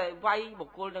ត្រូវតែវាយបុ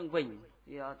គ្គលនឹងវិញ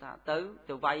គេថា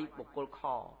ទៅវាយបុគ្គលខ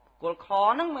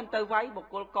ហ្នឹងមិនទៅវាយបុ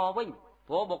គ្គលកវិញ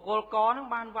ព្រោះបុគ្គលកហ្នឹង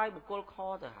បានវាយបុគ្គលខ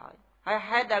ទៅហើយ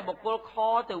ហេតុដែលបុគ្គលខ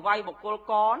ទៅវាយបុគ្គល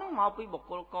កហ្នឹងមកពីបុគ្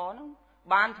គលកហ្នឹង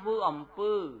បានធ្វើអំ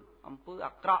ពើ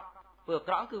អាក្រក់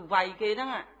គឺវាយគេហ្នឹ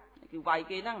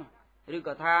ងឬ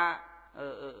ក៏ថា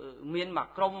មានមួយ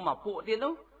ក្រុមមួយពួកទៀត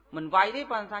នោះមិនវាយទេ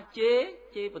ប៉ុន្តែថាជេ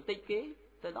របន្តិចគេ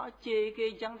ទៅដល់ជេរគេ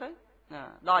អញ្ចឹងទៅ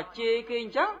ដល់ជេរគេអ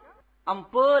ញ្ចឹងអំ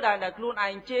ពើដែលខ្លួនឯ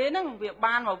ងជេរហ្នឹងវា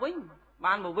បានមក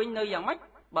វិញនៅយ៉ាងម៉េច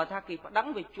បើថាគេប្តឹង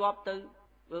វាជាប់ទៅ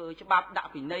ច្បាប់ដាក់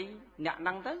ពិន័យអ្នកហ្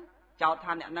នឹងទៅចោទ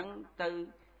ថាអ្នកហ្នឹងទៅ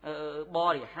ប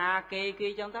រិហាគេ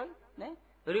អញ្ចឹងទៅណា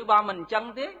ឬបើមិនអញ្ចឹង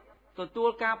ទេទទួល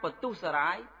ការបន្ទុះសា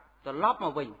រាយត្រឡប់ម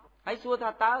កវិញហើយសួរថា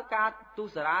តើការទុះ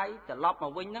សារាយត្រឡប់ម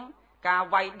កវិញហ្នឹងការ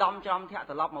វាយដំច្រំធាក់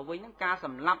ត្រឡប់មកវិញហ្នឹងការស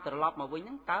ម្លាប់ត្រឡប់មកវិញហ្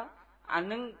នឹងតើអា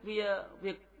នឹង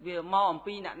វាមកអំ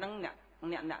ពីអ្នកហ្នឹងអ្ន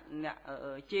ក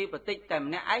ជេរបន្តិចតែ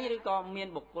ម្នាក់ឯងឬក៏មាន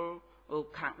បុគ្គល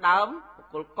ខាងដើមបុ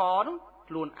គ្គលកហ្នឹង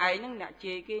ខ្លួនឯងហ្នឹងអ្នក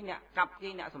ជេរគេអ្នកកាប់គេ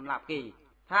អ្នកសម្លាប់គេ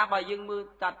ថាបើយើងមើល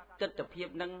តាត់ទិដ្ឋភាព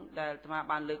ហ្នឹងដែលអាត្មា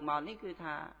បានលើកមកនេះគឺ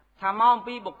ថាមកអំ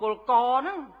ពីបុគ្គលកហ្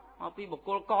នឹ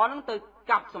ងទៅ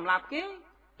កាប់សម្លាប់គេ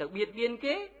ទៅបៀតបៀន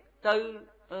គេទៅ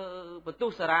បន្ទុះ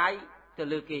សារាយទៅ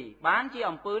លើគេបានជា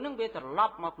អំពើហ្នឹងវាត្រឡ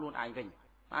ប់មកខ្លួនឯងវិញ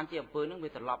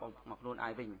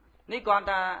នេះគ្រាន់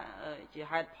តែជា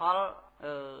ហេតុផល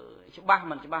ច្បាស់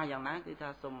មិនច្បាស់យ៉ាងណាគឺថា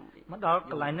សូមមកដល់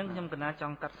កន្លែងហ្នឹងខ្ញុំកណាច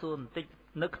ង់កាត់សួរបន្តិច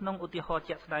នៅក្នុងឧទាហរណ៍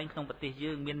ជាក់ស្ដែងក្នុងប្រទេស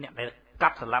យើងមានអ្នកដែលកា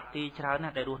ប់សម្លាប់គេច្រើនណា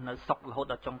ស់ដែលរស់នៅសុខរហូត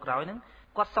ដល់ចុងក្រោយហ្នឹង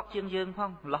គាត់សុខជាងយើងផ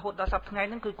ងរហូតដល់សប្តាហ៍ថ្ងៃ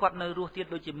ហ្នឹងគឺគាត់នៅរស់ទៀត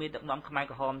ដូចជាមេដឹកនាំខ្មែរ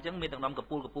ក្រហមអញ្ចឹងមេដឹកនាំក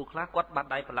ពូលខ្លះគាត់បាត់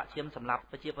ដៃប្រឡាក់ឈាមសម្លាប់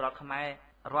ប្រជាពលរដ្ឋខ្មែរ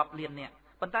រាប់លាននាក់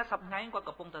ប៉ុន្តែសប្តាហ៍ថ្ងៃគាត់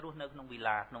កំពុងតែរស់នៅក្នុងវិ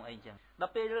ឡាក្នុងអីអញ្ចឹងដ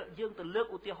ល់ពេលយើងទៅលើក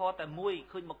ឧទាហរណ៍តែមួយ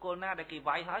ឃើញបុគ្គលណាដែលគេ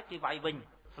វាយហើយគេវាយវិញ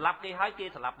ស្លាប់គេហើយគេ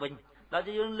ស្លាប់វិញដល់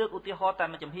យើងលើកឧទាហរណ៍តែ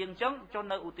មួយចំហៀងអញ្ចឹងចុះ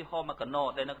នៅឧទាហរណ៍មកកណោ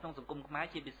ដែលនៅក្នុងសង្គមខ្មែរ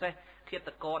ជាពិសេសឃាត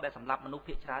ករដែលសម្លាប់មនុស្ស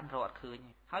ភាគច្រើនរកអត់ឃើញ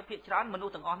ហើយភាគច្រើនមនុស្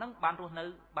សទាំងអស់ហ្នឹងបានរស់នៅ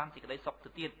បានសេចក្តីសុខទៅ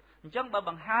ទៀតអញ្ចឹងបើ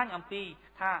បង្ហាញអំពី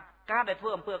ថាការដែលធ្វើ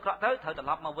អំពើអាក្រក់ទៅត្រូវត្រ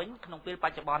ឡប់មកវិញក្នុងពេលប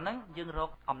ច្ចុប្បន្នហ្នឹងយើងរក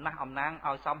អំណះអំណាង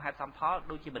ឲ្យសមហេតុសមផល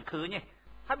ដូចជាមិនឃើញទេ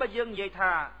ហើយបើយើងនិយាយ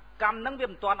ថាកម្មហ្នឹងវា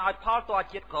មិនទាន់ឲ្យផលតរ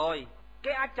ជាតិក្រោយ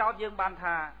គេអាចចោទយើងបាន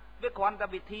ថាវាគ្រាន់តែ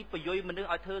វិធីប្រយុយមនុស្ស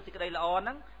ឲ្យធ្វើសេចក្តីល្អហ្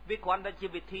នឹងវាគ្រាន់តែជា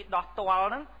វិធីដោះទាល់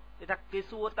ហ្នឹងគេថាគេ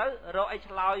សួរទៅរកអី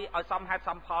ឆ្លើយឲ្យសមហេតុស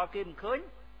មផលគេមិនឃើញ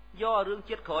យករឿង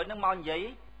ជាតិក្រោយហ្នឹងមកនិយាយ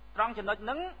ត្រង់ចំណុចហ្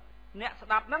នឹងអ្នកស្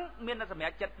ដាប់ហ្នឹងមានតែសម្រា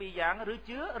ប់ចិត្តពីរយ៉ាងឬ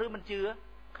ជឿឬមិនជឿ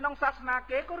ក្នុងសាសនា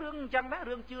គេក៏រឿងអញ្ចឹងដែរ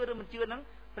រឿងជឿឬមិនជឿហ្នឹង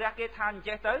ព្រះគេថាអញ្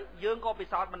ចេះទៅយើងក៏ពិ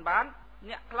សោធន៍មិនបាន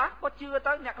អ្នកខ្លះក៏ជឿ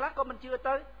ទៅអ្នកខ្លះក៏មិនជឿ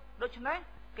ទៅដូច្នេះ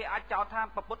គេអាចចោទថា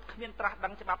ប្រពុតគ្មានត្រាស់ដឹ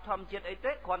ងច្បាប់ធម្មជាតិអី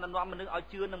ទេគ្រាន់តែនាំមនុស្សឲ្យ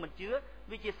ជឿនិងមិនជឿ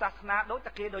វាជាសាសនាដូច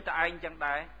តែគេដូចតែឯងអញ្ចឹង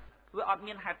ដែរវាអត់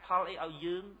មានហេតុផលអីឲ្យ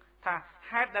យើងថា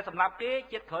ហេតុដែលសម្លាប់គេ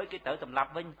ជាតិក្រោយគេត្រូវសម្លាប់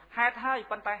វិញហេតុហើយ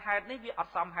ប៉ុន្តែហេតុនេះវាអ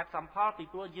ត់សមហេតុសមផលពី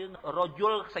ព្រោះយើងរយ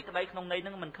ល់សេចក្តីក្នុងន័យ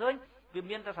នឹងមិនឃើញវា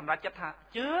មានតែសម្រាប់ចិត្តថា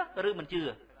ជឿឬមិនជឿ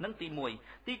នឹងទី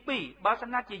1ទី2បើសិន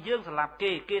ណាជាយើងសម្លាប់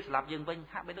គេសម្លាប់យើងវិញ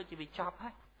ហាក់បីដូចជាវាចប់ហើ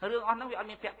យរឿងអស់ហ្នឹងវាអត់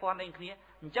មានពាក់ព័ន្ធអីគ្នា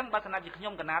អញ្ចឹងបើសិនណាជាខ្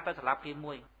ញុំកណាទៅសម្លាប់គេ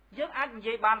មួយយើងអាចនិ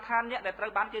យាយបានថាអ្នកដែលត្រូ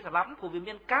វបានគេសម្លាប់ព្រោះវា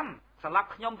មានកម្មសម្លាប់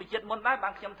ខ្ញុំពីចិត្តមុនដែរបា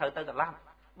នខ្ញុំត្រូវទៅសម្លាប់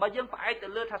បើយើងផ្អែកទៅ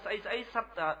លើថាស្អីសិត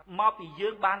មកពីយើ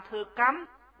ងបានធ្វើកម្ម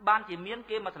បានជាមាន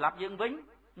គេមកសម្លាប់យើងវិញ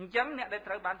អញ្ចឹងអ្នកដែល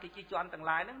ត្រូវបានគេជិះជាន់ទាំង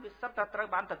ឡាយហ្នឹងវាសិតតែត្រូវ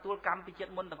បានទទួលកម្មពីចិត្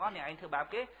តមុនទាំងអស់អ្នកឯងធ្វើបាប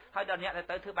គេហើយដល់អ្នកដែល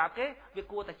ទៅធ្វើបាបគេវា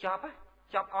គួរតែចប់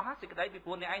ចាប់អស់ហើយសេចក្តីពីព្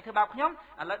រោះអ្នកឯងធ្វើបាបខ្ញុំ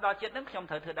ឥឡូវដល់ជាតិហ្នឹងខ្ញុំ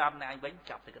ត្រូវធ្វើបាបអ្នកឯងវិញ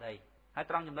ចាប់សេចក្តីហើយ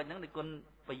ត្រង់ចំណុចហ្នឹងនិគុណ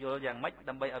បញ្យល់យ៉ាងម៉េច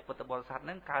ដើម្បីឲ្យពុទ្ធបរិស័ទហ្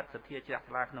នឹងកើតសទ្ធាជ្រះ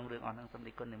ថ្លាក្នុងរឿងអស់ហ្នឹងសូម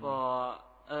និគុណនិមន្ត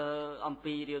អំ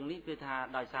ពីរឿងនេះគឺថា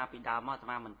ដោយសារពីដើមមកអាត្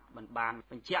មាមិនបាន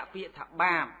បញ្ជាក់ពាក្យថា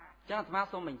បាបអញ្ចឹងអាត្មា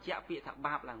សូមបញ្ជាក់ពាក្យថា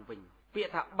បាបឡើងវិញពាក្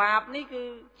យថាបាបនេះគឺ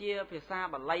ជាភាសា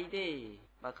បាលីទេ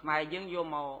បើខ្មែរយើងយក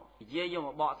មកនិយាយយកម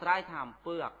កបកស្រាយថាអំ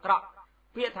ពើអាក្រក់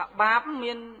ពាក្យថាបាប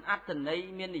មានអត្ថន័យ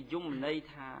មាននិយមន័យ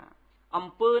ថាអំ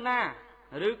ពើណា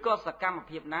ឬក៏សកម្ម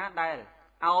ភាពណាដែល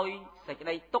ឲ្យសេចក្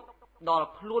តីទុក្ខដល់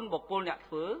ខ្លួនបុគ្គលអ្នក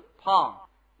ធ្វើផង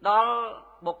ដល់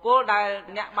បុគ្គលដែល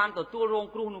អ្នកបានទទួលរង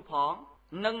គ្រោះនោះផង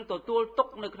និងទទួលទុក្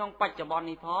ខនៅក្នុងបច្ចុប្បន្ន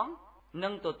នេះផងនិ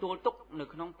ងទទួលទុក្ខនៅ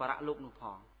ក្នុងបរៈលោកនោះផ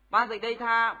ងបានសេចក្តី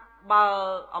ថាបើ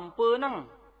អំពើហ្នឹង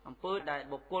អំពើដែល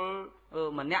បុគ្គល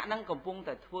ម្នាក់ហ្នឹងកំពុង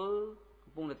តែធ្វើ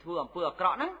អំពើអាក្រ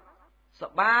ក់ហ្នឹងស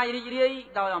ប្បាយរីករាយ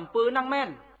ដោយអំពើហ្នឹងមែន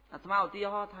អាត្មាឧទា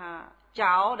ហរណ៍ថា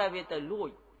ចោរដែលវាទៅលួច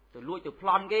ទៅប្ល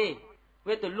ន់គេ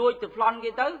វាទៅលួចទៅប្លន់គេ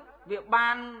ទៅវាបា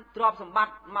នទ្រព្យសម្បត្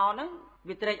តិមកហ្នឹង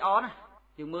វាត្រេកអរណាស់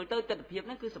យើងមើលទៅទស្សនភាពហ្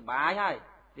នឹងគឺសប្បាយហើយ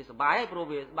វាសប្បាយហើយព្រោះ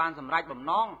វាបានសម្រេចបំ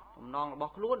ណងរប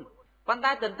ស់ខ្លួនប៉ុន្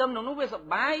តែទន្ទឹមនឹងនោះវាសប្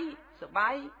បាយ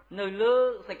នៅលើ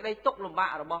សេចក្តីទុក្ខលំបាក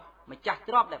របស់ម្ចាស់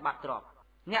ទ្រព្យដែលបាត់ទ្រព្យ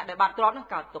អ្នកដែលបាត់ទ្រព្យហ្នឹង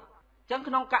កើតទុក្ខអញ្ចឹង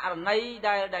ក្នុងករណី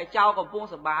ដែលចោរកំពុង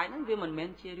សប្បាយហ្នឹងវាមិនមែន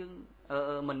ជារឿង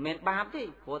មិនមែនបាបទេ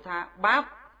ព្រោះថាបាប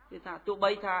គឺថាទោះ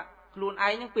បីថាខ្លួនឯ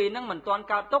ងហ្នឹងពេលហ្នឹងមិនទាន់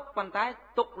កើតទុក្ខប៉ុន្តែ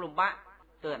ទុក្ខលំបាក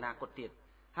ទៅអនាគតទៀត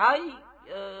ហើយ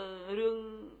រឿង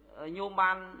ញោម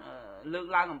បានលើក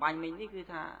ឡើងអំបញ្ញមិញនេះគឺ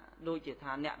ថាដូចជា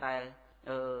ថាអ្នកដែល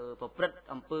ប្រព្រឹត្ត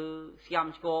អំពើស្គាំ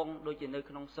ឆ្គងដូចជានៅ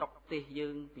ក្នុងស្រុកប្រទេសយើ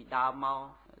ងពីដើមមក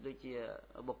ដូចជា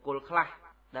បុគ្គលខ្លះ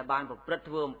ដែលបានប្រព្រឹត្ត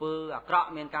ធ្វើអំពើអាក្រក់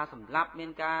មានការសម្លាប់មា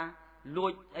នការលួ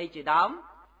ចអីជាដើម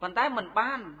ប៉ុន្តែមិន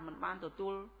បានទ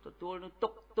ទួលនឹងទុ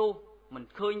ក្ខទោសមិន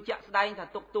ឃើញជាក់ស្ដែងថា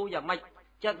ទុក្ខទោសយ៉ាងម៉េច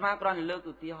ចិត្តមកគ្រាន់តែលើក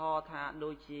ឧទាហរណ៍ថាដូ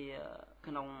ចជា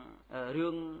ក្នុងរឿ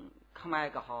ងខ្មែរ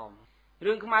ក្រហម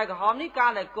នេះកា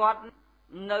លដែលគាត់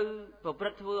នៅប្រព្រឹ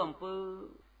ត្តធ្វើអំពើ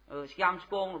ស្គាំ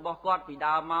ឆ្គងរបស់គាត់ពី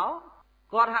ដើមមក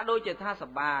គាត់ហាក់ដូចជាថាស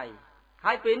ប្បាយ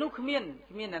ហើយពេលនោះគ្មាន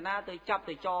អ្នកណាទៅចាប់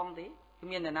ទៅចងទេគ្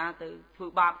មានអ្នកណាទៅធ្វើ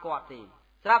បាបគាត់ទេ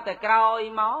ស្រាប់តែក្រោយ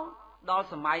មកដល់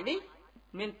សម័យនេះ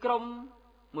មានក្រុម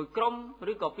មួយក្រុម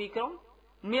ឬក៏ពីរក្រុម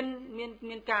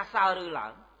មានការសើរើ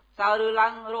ឡើ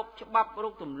ងរកច្បាប់រ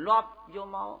កទម្លាប់យក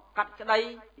មកកាត់ក្តី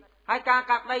ហើយការ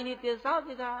កាត់ក្តីនេះទៀតសោត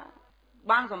គឺថា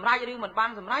បានសម្រេចឬមិនបា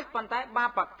នសម្រេចប៉ុន្តែបា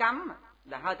បកម្ម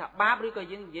ដែលហៅថាបាបឬក៏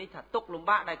យើងនិយាយថាទុក្ខលំ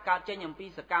បាកដែលកើតចេញអំពី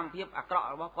សកម្មភាពអាក្រក់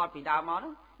របស់គាត់ពីដើមមកហ្នឹ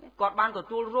ងគាត់បានទ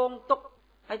ទួលរងទុក្ខ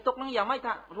ហើយទុក្ខហ្នឹងយ៉ាងម៉េច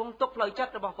ថារងទុក្ខផ្លូវចិត្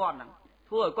តរបស់គាត់ហ្នឹង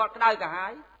ធ្វើឲ្យគាត់ក្តៅក្រហា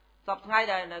យសពថ្ងៃ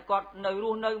ដែលគាត់នៅរ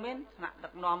ស់នៅមែនថ្នាក់ដឹ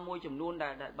កនាំមួយចំនួនដែ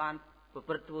លបានប្រ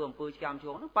ព្រឹត្តធ្វើអំពើស្គាំឆ្គ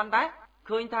ងហ្នឹងប៉ុន្តែ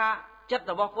ឃើញថាចិត្ត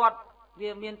របស់គាត់វា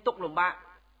មានទុក្ខលំបាក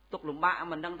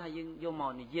មិនដឹងថាយើងយកម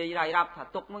កនិយាយរាយរាប់ថា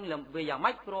ទុក្ខហ្នឹងវាយ៉ាង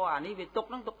ម៉េចព្រោះអានេះវាទុក្ខ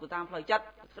ហ្នឹងទុក្ខទៅតាមផ្លូវចិត្ត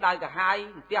ក្តៅក្រហាយ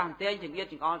ផ្ទះអន្ទែងចង្អៀត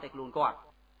ចង្អល់តែខ្លួនគាត់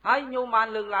ហើយញោមបាន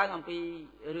លើកឡើងអំពី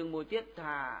រឿងមួយទៀត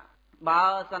ថាបើ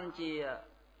សិនជា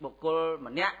បុគ្គល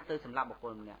ម្នាក់ទៅសម្លាប់បុគ្គ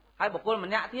លម្នាក់ហើយបុគ្គល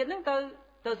ម្នាក់ទៀតហ្នឹង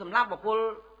ទៅសម្លាប់បុគ្គល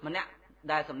ម្នាក់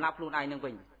ដែលសម្លាប់ខ្លួនឯងហ្នឹង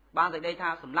វិញបានសេចក្តីថា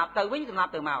សម្លាប់ទៅវិញសម្លា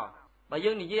ប់ទៅមកបើ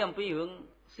យើងនិយាយអំពីរឿង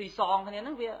ស៊ីសងគ្នាហ្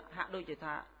នឹងវាហាក់ដូចជា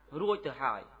ថារួចទៅ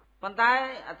ហើយប៉ុន្តែ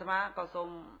អាត្មាក៏សូម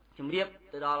ជម្រាប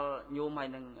ទៅដល់ញោមហើយ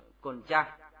នឹងគុណចាស់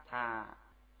ថា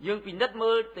យើងពិនិត្យ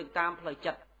មើលទៅតាមផ្លូវ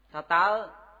ចិត្តថាតើ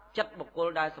ចិត្តបុគ្គល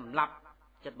ដែលសម្លាប់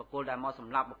ចិត្តបុគ្គលដែលមកស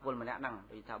ម្លាប់បុគ្គលម្នាក់ហ្នឹង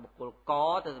ដូចថាបុគ្គលក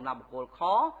ទៅសម្លាប់បុគ្គលខ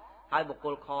ហើយបុគ្គ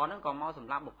លខហ្នឹងក៏មកស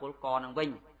ម្លាប់បុគ្គលកហ្នឹងវិញ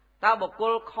តើបុគ្គ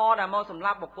លខដែលមកសម្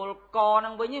លាប់បុគ្គលកហ្នឹ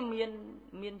ងវិញ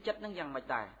មានចិត្តហ្នឹងយ៉ាងម៉េច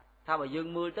ដែរថាបើយើង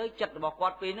មើលទៅចិត្តរបស់គា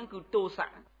ត់ពេលហ្នឹងគឺទោសៈ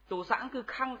គឺ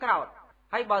ខឹងក្រោធ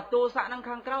ហើយបើទោសៈហ្នឹង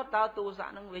ខឹងក្រោធតើទោសៈ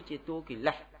ហ្នឹងវាជាតួកិ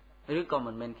លេសឬក៏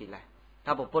មិនមែនកិលេស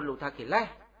ថាពុទ្ធលោកថាកិលេស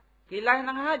ហ្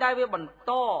នឹងហើយដែលវាបង្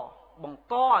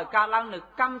កឲ្យកើតឡើងនៅ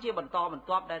កម្មជាបន្តបន្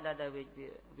ទាប់ដែល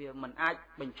វាមិនអាច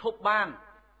បញ្ឈប់បាន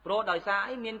ព្រោះដោយសារ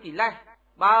អីមានកិលេស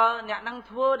បើអ្នកហ្នឹង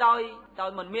ធ្វើដោយ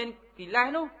មិនមានកិលេស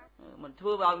នោះមិនធ្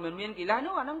វើឲ្យមិនមានកិលេស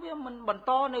នោះអាហ្នឹងវាមិនបន្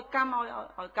តនៅកម្មឲ្យ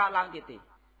កើតឡើងទៀតទេ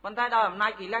ប៉ុន្តែដោយអំណា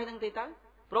ចកិលេសហ្នឹងទេទៅ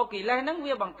ព្រោះកិលេសហ្នឹង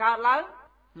វាបង្កើតឡើង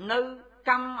នៅ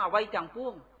កម្មអ្វីទាំងពួ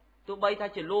ងទោះបីថា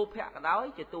ជាលោភៈក៏ដោយ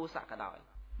ជាទោសៈក៏ដោយ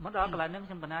មកដល់កន្លែងហ្នឹង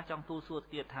ខ្ញុំបណ្ណាចង់ទូសួរ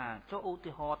ទៀតថាចុះឧ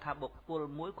ទាហរណ៍ថាបុគ្គល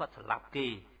មួយគាត់ស្លាប់គេ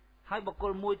ហើយបុគ្គ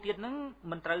លមួយទៀតហ្នឹង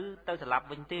មិនត្រូវទៅស្លាប់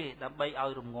វិញទេដើម្បីឲ្យ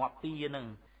រងាប់ពីហ្នឹង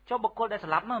ចុះបុគ្គលដែល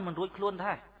ស្លាប់មិនរួចខ្លួន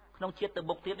ដែរក្នុងជាតិទៅ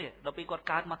បុកទៀតនេះដល់ពេលគាត់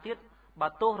កើតមកទៀតបើ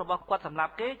ទោសរបស់គាត់សម្លា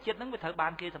ប់គេជាតិហ្នឹងវាត្រូវបា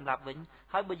នគេសម្លាប់វិញ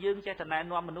ហើយបើយើងចេះតែណែ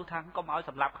នាំមនុស្សថាកុំឲ្យ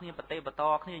សម្លាប់គ្នាប្រតិបត្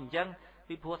តិគ្នាអញ្ចឹង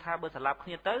ពីព្រោះថាបើសម្លាប់គ្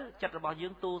នាទៅចិត្តរបស់យើ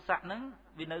ងទូស័កហ្នឹង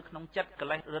វានៅក្នុងចិត្តក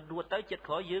លេសរត់រួចទៅចិត្ត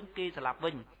ក្រោយយើងគេសម្លាប់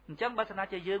វិញអញ្ចឹងបើសិន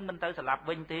ជាយើងមិនទៅសម្លាប់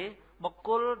វិញទេបុគ្គ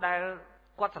លដែល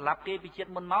គាត់ស្លាប់គេពីជាតិ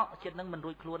មុនមកជាតិនឹងមិន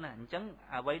រួចខ្លួនណាអញ្ចឹង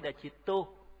អ្វីដែលជាទោស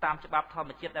តាមច្បាប់ធម្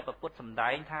មជាតិដែលពុទ្ធសម្ដែ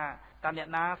ងថាតាមអ្នក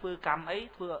ណាធ្វើកម្មអី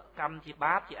ធ្វើកម្មជា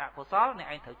បាបជាអកុសលអ្នក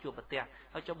ឯងត្រូវជួបប្រទះ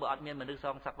ហើយចុះបើអត់មានមនុស្សស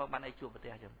ងសឹកបានអីជួបប្រ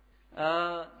ទះចឹង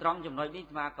ត្រង់ចំណុចនេះអា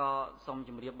ត្មាក៏សូមជ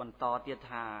ម្រាបបន្តទៀត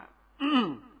ថា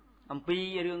អំពី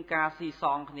រឿងការស៊ីស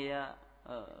ងគ្នា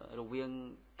រវាង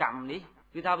កម្មនេះ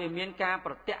គឺថាវាមានការ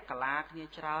ប្រតិកលាគ្នា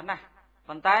ច្រើនណាស់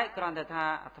ប៉ុន្តែគ្រាន់តែថា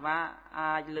អាត្មា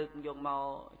អាចលើកយកមក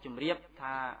ជម្រាប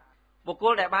ថាបុគ្គ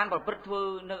លដែលបានប្រព្រឹត្តធ្វើ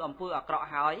នៅអំពើអាក្រក់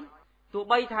ហើយទោះ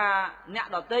បីថាអ្នក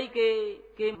ដតី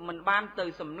គេមិនបានទៅ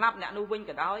សម្លាប់អ្នកនោះវិញ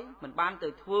ក៏ដោយមិនបានទៅ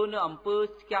ធ្វើនៅអំពើ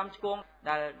ស្គាំឆ្គង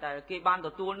ដែលគេបានទ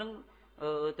ទួលនឹង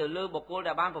ទៅលើបុគ្គល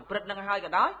ដែលបានប្រព្រឹត្តនឹងហើយក៏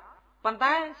ដោយប៉ុន្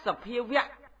តែសភាវៈ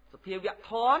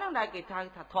ធម៌ហ្នឹងដែលគេថា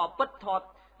ធម៌ពិត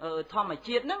ធម្ម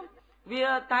ជាតិហ្នឹងវា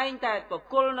តែងតែប្រ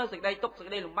គល់នៅសេចក្តីទុក្ខសេច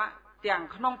ក្តីលំបាកទាំង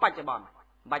ក្នុងបច្ចុប្បន្នមិ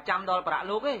នបាច់ចាំដល់ប្រាក់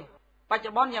លោកទេបច្ចុ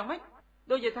ប្បន្នយ៉ាងម៉េច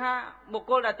ដូចជាថាបុគ្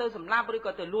គលដែលទៅសម្លាប់ឬ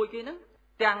ក៏ទៅលួចគេហ្នឹង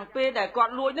ទាំងពេលដែលគា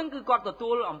ត់លួចហ្នឹងគឺគាត់ទទួ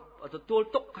ល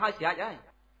ទុក្ខហើយស្រេចហើយ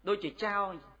ដូចជាចោ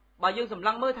លបើយើងសម្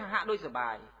លឹងមើលថាហាក់ដូចសុបា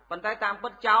យប៉ុន្តែតាមពិ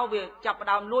តចោលវាចាប់ផ្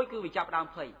ដើមលួចគឺវាចាប់ផ្ដើម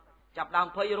ភ័យ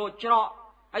រត់ច្រក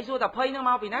ហើយសួរថាភ័យហ្នឹង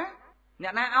មកពីណាអ្ន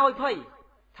កណាឲ្យភ័យ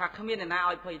ថាគ្មានអ្នកណា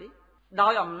ឲ្យភ័យទេដោ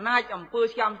យអំណាចអំពើ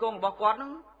ស្គាំឆ្គងរបស់គាត់ហ្នឹ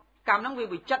ងកម្មហ្នឹងវា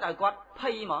វិចិត្រឲ្យគាត់ភ័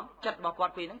យហ្មងចិត្តរបស់គា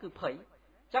ត់ពេលហ្នឹងគឺភ័យ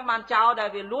ចឹងបានចោលដែល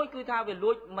វាលួចគឺថាវា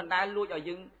លួចមិនដែលលួចឲ្យ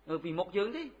យើងពីមុខយើង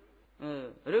ទេ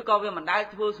ឬក៏វាមិនដែល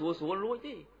ធ្វើស្រួលលួច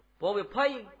ទេព្រោះវាភ័យ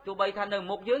ទោះបីថានៅ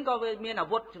មុខយើងក៏វាមានអា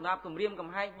វុធសម្រាប់គំរាមកំ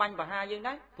ហែងបាញ់ប្រហារយើង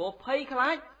ដែរព្រោះភ័យខ្លា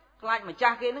ចម្ចា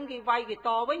ស់គេហ្នឹងគេវាយគេត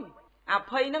វិញអា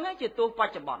ភ័យហ្នឹងជាទោសប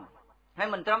ច្ចុប្បន្នហើយ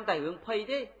មិនត្រឹមតែរឿងភ័យ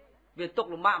ទេវាទុក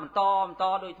លំបាកបន្តដោ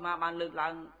យអាត្មាបានលើកឡើ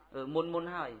ងមុន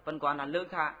ហើយប៉ុន្តែគាត់ថាលើក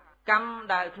ថាកម្ម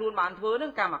ដែលខ្លួនបានធ្វើហ្នឹ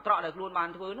ងកម្មអាក្រក់ដែលខ្លួនបាន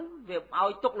ធ្វើហ្នឹងវាឲ្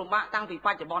យទុកលំបាកតាំងពីប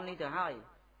ច្ចុប្បន្ននេះទៅហើយ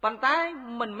ប៉ុន្តែ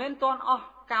មិនមែនតន់អស់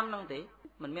កម្មហ្នឹងទេ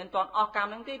មិនមែនតន់អស់កម្ម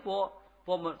ហ្នឹងទេព្រោះ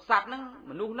សត្វហ្នឹង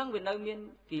មនុស្សហ្នឹងវានៅមាន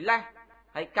កិលេស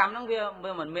ហើយកម្មហ្នឹង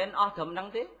វាមិនមែនអស់ត្រឹមហ្នឹង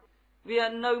ទេវា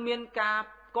នៅមានការ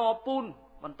កពូន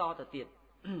បន្តទៅទៀត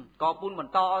កពូនប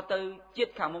ន្តទៅជា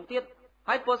តិខាងមុខទៀត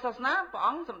ហើយពុទ្ធសាសនាព្រះអ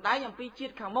ង្គសម្ដែងអំពីជា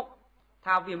តិខាងមុខ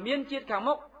ថាវាមានជាតិខាង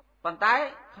មុខប៉ុន្តែ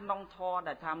ក្នុងធម៌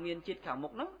ដែលថាមានជាតិខាងមុ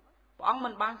ខហ្នឹងព្រះអង្គមិ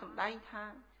នបានសម្ដែង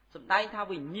ថា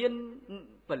វិញ្ញាណ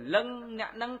ពលឹងអ្នក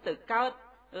ហ្នឹងទៅកើត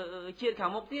ជាតិខា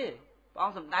ងមុខទេព្រះអ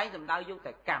ង្គសម្ដៅយក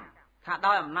តែកម្មថា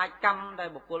ដោយអំណាចកម្មដែល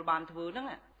បុគ្គលបានធ្វើហ្នឹង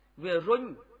វារុញ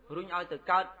ឲ្យទៅ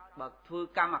កើតបើធ្វើ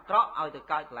កម្មអាក្រក់ឲ្យទៅ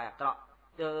កើតកន្លែងអាក្រក់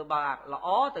ទៅបើល្អ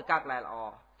ទៅកើតកន្លែងល្អ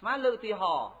ស្មើលើកឧទាហ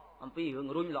រណ៍អំពីរឿង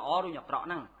រុញល្អរុញអាក្រក់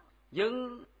ហ្នឹងយើង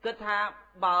គិតថា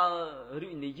បើ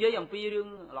និយាយអំពីរឿង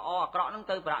ល្អអាក្រក់ហ្នឹង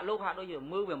ទៅប្រាក់លោកហាក់ដូចជា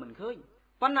មើលវាមិនឃើញ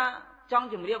ប៉ុន្តែចង់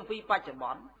ជម្រាបអំពីបច្ចុប្ប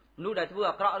ន្នមនុស្សដែលធ្វើ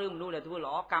អាក្រក់ឬមនុស្សដែលធ្វើ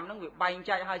ល្អកម្មហ្នឹងវាបែង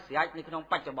ចែកឲ្យស្រេចនៅក្នុង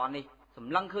បច្ចុប្បន្ននេះស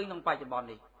ម្លឹងឃើញក្នុងបច្ចុប្បន្ន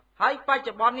នេះហើយបច្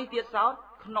ចុប្បន្ននេះទៀតសោត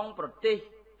ក្នុងប្រទេស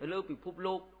លើពិភព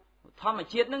លោកធម្ម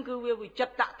ជាតិហ្នឹងគឺវាវិចិ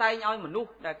ត្រតាក់តែងឲ្យមនុស្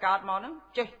សដែលកើតមកហ្នឹង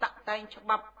ចេះតាក់តែងច្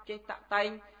បាប់ចេះតាក់តែង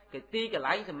គេទីកន្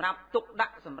លែងសម្រាប់ទុកដា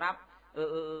ក់សម្រាប់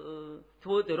ធ្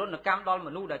វើទរណកម្មដល់ម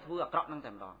នុស្សដែលធ្វើអាក្រក់ហ្នឹង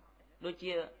តែម្ដងដូច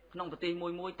ជាក្នុងប្រទេស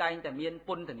មួយតែងតែមានព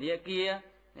ន្ធនាគារ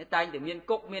តែងតែមាន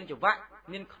គុកមានច្រវាក់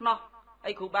មានខ្នោះ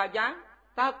អីគ្រូបាយ៉ាង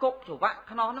តើគុកច្រវាក់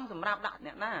ខ្នោះហ្នឹងសម្រាប់ដាក់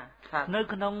អ្នកណានៅ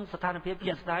ក្នុងស្ថានភាព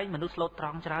ជាក់ស្ដែងមនុស្សស្លូតត្រ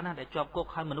ង់ច្រើនណាស់ដែលជាប់គុក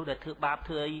ហើយមនុស្សដែលធ្វើបាប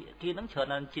ធ្វើអីគេហ្នឹងច្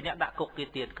រើនជាអ្នកដាក់គុកគេ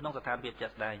ទៀតក្នុងស្ថានភាពជា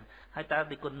ក់ស្ដែងហើយតើ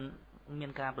ពីគុណមា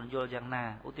នការបញ្យល់យ៉ាងណា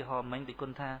ឧទាហរណ៍មិញពីគុ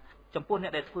ណថាចំពោះអ្ន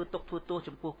កដែលធ្វើទុកធ្វើទោស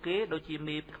ចំពោះគេដូចជា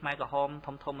មេខ្មែរក្រហម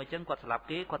ធំអីចឹងគាត់ស្លាប់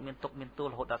គេគាត់មានទុកមានទោស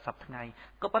រហូតដល់10ថ្ងៃ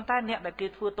ក៏ប៉ុន្តែអ្នកដែលគេ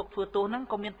ធ្វើទុកធ្វើទោសហ្នឹង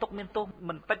ក៏មានទុកមានទោស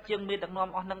មិនតិចជាងមេដឹកនាំ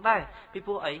អស់ហ្នឹងដែរពី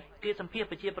ព្រោះអីគេសម្ភាស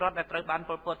ប្រជាប្រដ្ឋដែលត្រូវបានព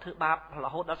លពតធ្វើបាបរ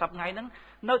ហូតដល់10ថ្ងៃហ្នឹង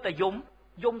នៅតែ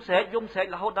យំស្រែក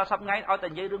រហូតដល់10ថ្ងៃឲ្យតែ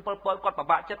និយាយរឿងពលពតគាត់ពិ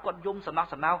បាកចិត្តគាត់យំសំណោះ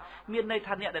សំណៅមានន័យ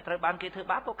ថាអ្នកដែលត្រូវបានគេធ្វើ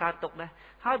បាបក៏កើតទុកដែរ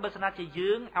ហើយបើស្នាជា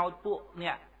យើងឲ្យពួកអ្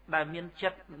នកដែលមានចិ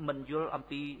ត្តមិនយល់អំ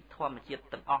ពីធម្មជាតិ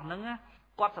ទាំងអស់ហ្នឹង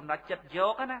គាត់សម្រេចចិត្តយ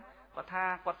កណាគាត់ថា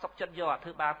គាត់សុកចិត្តយកធ្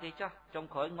វើបាបគេចោះចុង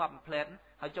ក្រោយងាប់ផ្លែត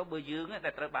ហើយចុះបើយើង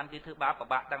ដែលត្រូវបានគេធ្វើបាបពិ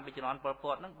បាកតាំងពីជំនាន់ពលព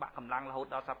តហ្នឹងបាក់កម្លាំងរហូត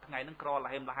ដល់10ថ្ងៃហ្នឹងក្រល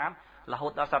ហេមលហាមរហូ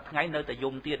តដល់10ថ្ងៃនៅតែ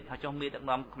យំទៀតហើយចុះមានដឹក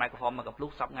នាំខ្មែរក្រហមមកកំភ្លុះ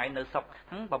10ថ្ងៃនៅសុក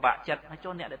ហ្នឹងពិបាកចិត្តហើយ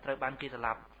ចុះអ្នកដែលត្រូវបានគេស្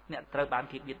លាប់អ្នកត្រូវបាន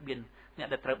គេបៀតបៀនអ្នក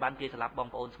ដែលត្រូវបានគេស្លាប់បង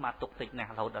ប្អូនស្មាតទុកតិចណាស់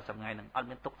រហូតដល់10ថ្ងៃហ្នឹងអត់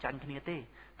មានទុកចាញ់គ្នាទេ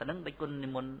តែហ្នឹងដូចគុណនិ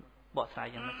មន្តបកស្រាយ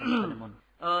យ៉ាងណាសម្រាប់និមន្ត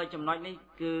ចំណុចនេះ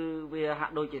គឺវាហា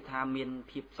ក់ដូចជាថាមាន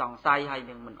ភាពសង្ស័យហើយ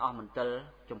នឹងមិនអស់មន្ទិល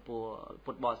ចំពោះ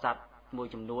ពុទ្ធបរិស័ទមួយ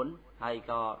ចំនួនហើយ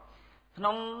ក៏ក្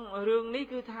នុងរឿងនេះ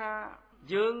គឺថា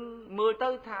យើងមើលទៅ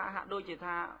ថាហាក់ដូចជា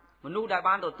ថាមនុស្សដែល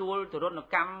បានទទួលទរណ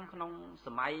កម្មក្នុងស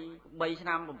ម័យ3ឆ្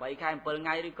នាំ8ខែ7ថ្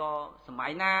ងៃឬក៏សម័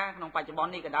យណាក្នុងបច្ចុប្បន្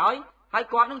ននេះក៏ដោយហើយ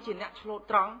គាត់នឹងជាអ្នកឆ្លូត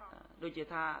ត្រង់ដូចជា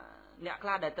ថាអ្នកខ្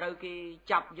លះដែលត្រូវគេ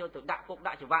ចាប់យកទៅដាក់គុក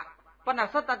ដាក់ច្បាប់ ប៉ុន្តែ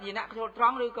សិតតែជាអ្នកជ្រុលត្រ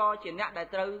ង់ឬក៏ជាអ្នកដែល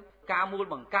ត្រូវការមូល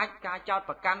បង្កាច់ការចោត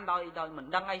ប្រកាន់ដោយមិន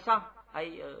ដឹងអីសោះហើយ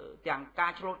ទាំងកា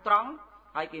រជ្រុលត្រង់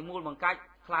ហើយគេមូលបង្កាច់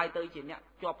ខ្លាយទៅជាអ្នក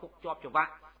ជាប់គុកជាប់ច្បា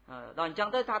ប់ដល់អញ្ចឹង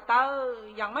ទៅថាតើ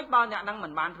យ៉ាងម៉េចបើអ្នកនឹងមិ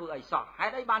នបានធ្វើអីសោះហេ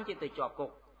តុអីបានជាទៅជាប់គុក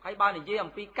ហើយបើនិយាយ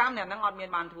អំពីកម្មអ្នកនឹងអត់មាន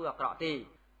បានធ្វើអាក្រក់ទេ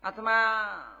អាត្មា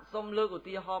សូមលើកឧ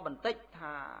ទាហរណ៍បន្តិច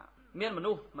ថាមានម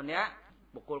នុស្សម្នាក់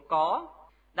បុគ្គលក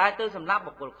ដែលទៅសម្លាប់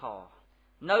បុគ្គលខ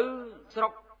នៅស្រុ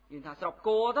កនិយាយថាស្រុក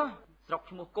គោទៅស្រុក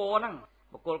ឈ្មោះគោហ្នឹង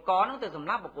បុគ្គលកហ្នឹងទៅសម្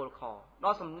លាប់បុគ្គលខដ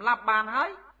ល់សម្លាប់បានហើយ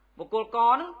បុគ្គលក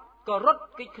ហ្នឹងក៏រត់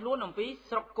គេចខ្លួនអំពី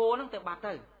ស្រុកគោហ្នឹងទៅបាត់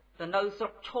ទៅនៅស្រុ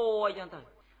កឈរអីចឹងទៅ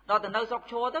ដល់ទៅនៅស្រុក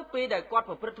ឈរទៅពេលដែលគាត់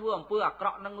ប្រព្រឹត្តធ្វើអំពើអាក្រ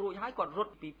ក់នឹងរួចហើយគាត់រ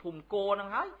ត់ពីភូមិគោហ្នឹង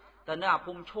ហើយទៅនៅអា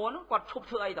ភូមិឈរហ្នឹងគាត់ឈប់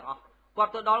ធ្វើអីទាំងអស់គា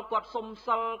ត់ទៅដល់គាត់សុំ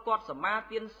សិលគាត់សមា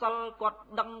ទានសិលគាត់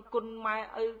ដឹងគុណម៉ែ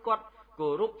ឪគាត់គោ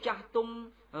រពចាស់ទុំ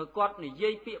គាត់និយា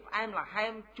យពាក្យផ្អែមល្ហែ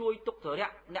មជួយទុកធរៈ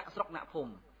អ្នកស្រុកអ្នកភូ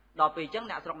មិដល់ពេលអញ្ចឹង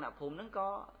អ្នកស្រុកអ្នកភូមិហ្នឹងក៏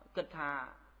គិតថា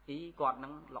គាត់ហ្នឹ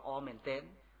ងល្អមែនទែន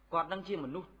គាត់ហ្នឹងជាម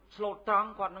នុស្សស្លូតត្រង់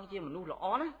គាត់ហ្នឹងជាមនុស្សល្អ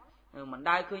ណាមិន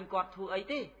ដែលឃើញគាត់ធ្វើអី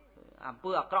ទេអំពើ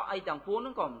អាក្រក់អីទាំងពួងហ្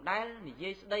នឹងក៏មិនដែលនិយា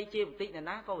យស្ដីជេរបន្តិច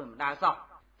ណាក៏វាមិនដែលសោះ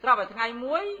ស្រាប់តែថ្ងៃ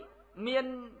មួយមាន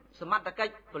សមត្ថកិច្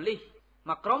ចប៉ូលីស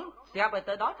មកក្រុមស្រាប់តែ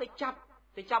ទៅដល់ទៅចា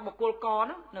ប់បុគ្គលកហ្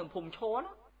នឹងនៅភូមិឈរហ្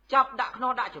នឹងចាប់ដាក់ខ្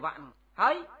នោះដាក់ច្បាក់ហ្នឹងហើ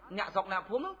យអ្នកស្រុកអ្នក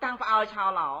ភូមិហ្នឹងតាំងផ្អើលឆោ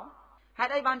ឡោហេ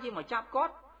តុអីបានជាមកចាប់គា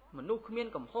ត់មនុស្សគ្មាន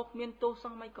កំហុសគ្មានទោស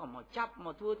សោះមិនក៏មកចាប់ម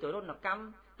កធ្វើទរណកម្ម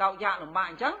តោកយ៉ាកលំបាក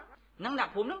អញ្ចឹងហ្នឹងអ្នក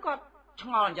ភូមិហ្នឹងគាត់ឆ្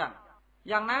ងល់អញ្ចឹង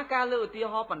យ៉ាងណាការលើកឧទា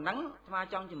ហរណ៍ប៉ុណ្ណឹងស្មា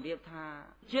ចង់ជម្រាបថា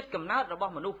ជាតិកំណើតរប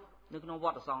ស់មនុស្សនៅក្នុងវ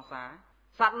ដ្តសង្សារ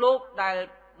សត្វលោកដែល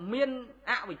មាន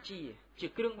អវិជ្ជាជា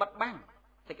គ្រឿងបិទបាំង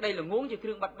សេចក្តីល្ងងជាគ្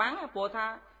រឿងបិទបាំងព្រោះថា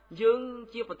យើង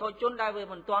ជាបុគ្គលជនដែលវា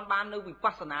មិនទាន់បាននៅវិប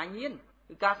ស្សនាញាណ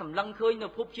គឺការសម្លឹងឃើញនៅ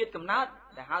ភពជាតិកំណើត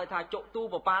ដែលហៅថាចុទូ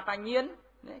បបាតាញាណ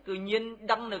គឺញាណ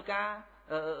ដឹងនៅការ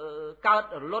កើត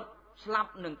រលត់ស្លា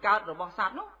ប់នឹងកើតរបស់ស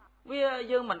ត្វនោះវា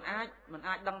យើងមិនអាច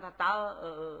ដឹងថាតើ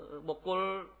បុគ្គល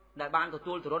ដែលបានទ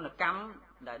ទួលទរណកម្ម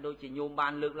ដែលដូចជាញោមបា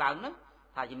នលើកឡើងហ្នឹង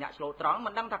ថាជាអ្នកឆ្លូតត្រង់មិ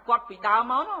នដឹងថាគាត់ពីដើម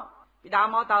ម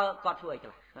កតើគាត់ធ្វើអីខ្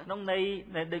លះក្នុងន័យ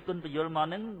ដែលដូចគុណបញ្យលមក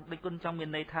ហ្នឹងដូចគុណចង់មាន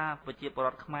ន័យថាប្រជាពលរ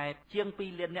ដ្ឋខ្មែរជាង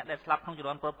2លានអ្នកដែលស្លាប់ក្នុងជំ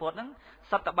នាន់ប៉ុលពតហ្នឹង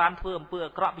សត្វតែបានធ្វើអំពើ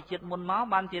អាក្រក់ពីជាតិមុនមក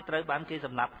បានជាត្រូវបានគេស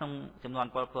ម្លាប់ក្នុងជំនាន់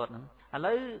ប៉ុលពតហ្នឹងឥ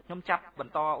ឡូវខ្ញុំចាប់ប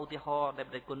ន្តឧទាហរណ៍ដែ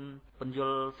លគុណបញ្យ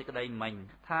លសេចក្តីមិញ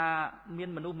ថាមាន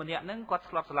មនុស្សម្នាក់ហ្នឹងគាត់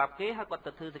ស្លាប់ស្លាប់គេហើយគាត់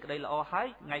ទៅធ្វើសេចក្តីល្អហើយ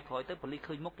ថ្ងៃក្រោយទៅប៉ូលីស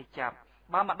ឃើញមុខគេចាប់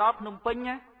បើមកដល់ភ្នំពេញ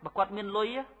ណាបើគាត់មានលុយ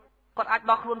គាត់អាច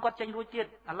ដោះខ្លួនគាត់ចេញរួចទៀតឥ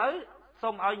ឡូវសូ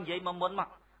មឲ្យនិយាយមកមុនមក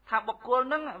ថាបុគ្គល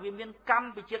ហ្នឹងវាមានកម្ម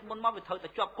ពីជាតិមុនមកវាត្រូវតែ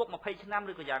ជាប់គុក20ឆ្នាំ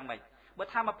ឬក៏យ៉ាងម៉េចបើ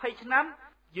ថា20ឆ្នាំ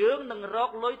យើងនឹងរក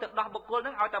លុយទៅដោះបុគ្គលហ្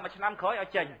នឹងឲ្យតែ1ឆ្នាំក្រោយឲ្យ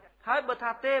ចេញហើយបើ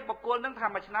ថាទេបុគ្គលហ្នឹងថា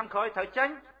1ឆ្នាំក្រោយត្រូវចេញ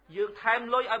យើងថែម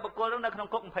លុយឲ្យបុគ្គលហ្នឹងនៅក្នុង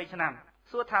គុក20ឆ្នាំ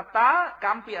សួរថាតើក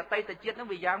ម្មពីអតីតជាតិហ្នឹង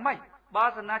វាយ៉ាងម៉េចបើ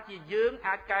សិនជាយើង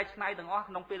អាចកែច្នៃទាំងអស់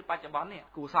ក្នុងពេលបច្ចុប្បន្ននេះ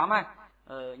គូសមហ៎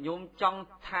ញោមចង់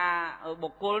ថាបុ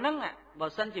គ្គលហ្នឹងបើ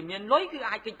សិនជាមានលុយគឺ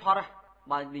អាចគេចផុតហ៎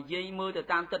បើនិយាយមើលទៅ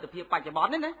តាមទស្សនវិជ្ជាបច្ចុប្បន្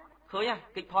ននេះណាឃើញហ៎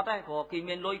គេចផុតហើយព្រោះគេ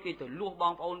មានលុយគេទៅលួសប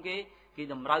ងប្អូនគេ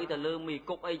តម្រូវទៅលើមី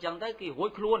គុកអីចឹងទៅគេរួច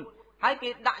ខ្លួនហើយគេ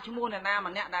ដាក់ឈ្មោះអ្នកណា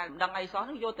ម្នាក់ដែលមិនដឹងអីសោះហ្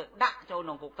នឹងយកទៅដាក់ចូលក្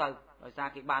នុងគុកទៅដោយសារ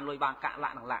គេបានលុយបានកាក់លា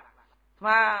ក់នឹងលាក់ស្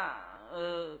មា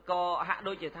ក៏ហាក់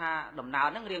ដូចជាថាដំណើរ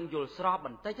ហ្នឹងរៀងយល់ស្របប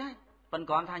ន្តិចហើយប៉ុន្តែ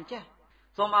គ្រាន់ថាអញ្ចេះ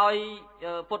សូមឲ្យ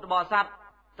ពុទ្ធបរិស័ទ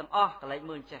ទាំងអស់កលែង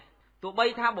មើលអញ្ចេះទោះបី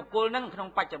ថាបុគ្គលហ្នឹងក្នុង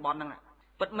បច្ចុប្បន្នហ្នឹង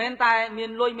ពិតមែនតែមាន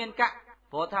លុយមានកាក់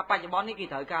ព្រោះថាបច្ចុប្បន្ននេះគេ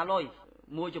ត្រូវការលុយ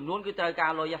មួយចំនួនគឺត្រូវកា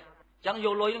រលុយហ៎អញ្ចឹងយ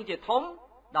កលុយហ្នឹងជាធំ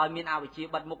ដោយមានអវិជ្ជា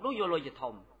បិទមុខនោះយកលុយជា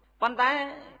ធំប៉ុន្តែ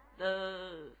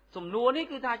សំណួរនេះ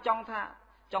គឺថាច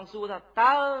ង់សួរថា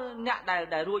តើអ្នក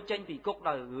ដែលរួចចេញពីគុក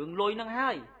ដោយរឿងលុយហ្នឹង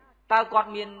ហើយតើគាត់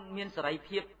មានសេរី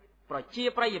ភាពប្រជា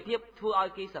ប្រិយភាពធ្វើឲ្យ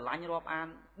គេស្រឡាញ់រាប់អាន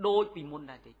ដូចពីមុន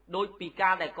ដែរទេដូចពីកា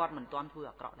លដែលគាត់មិនទាន់ធ្វើ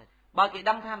អាក្រក់ដែរបើគេ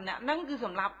ដឹងថាម្នាក់ហ្នឹងគឺស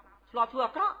ម្រាប់ធ្លាប់ធ្វើ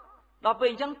អាក្រក់ដល់ពេល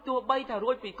អញ្ចឹងទោះបីថា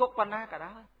រួចពីគុកប៉ុណ្ណាក៏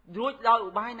ដោយរួចដោយឧ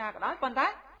បាយណាក៏ដោយប៉ុន្តែ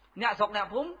អ្នកស្រុកអ្នក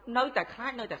ភូមិនៅតែខ្លា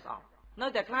ចនៅតែស្អប់នៅ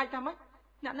តែខ្លាចថាម៉េច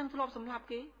អ្នកនឹងធ្លាប់សម្លាប់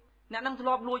គេអ្នកនឹងធ្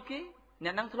លាប់លួចគេអ្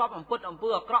នកនឹងធ្លាប់អំពើ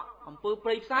អាក្រក់អំពើព្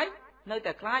រៃផ្សៃនៅ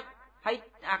តែខ្លាចហើយ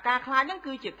អាការខ្លាចហ្នឹង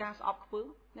គឺជាការស្អប់ខ្ពើម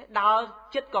ដើរ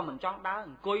ចិត្តក៏មិនចង់ដើរអ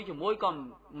ង្គុយជាមួយក៏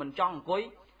មិនចង់អង្គុយ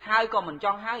ហៅក៏មិនច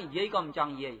ង់ហៅនិយាយក៏មិនចង់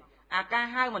និយាយអាការ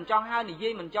ហៅមិនចង់ហៅនិយា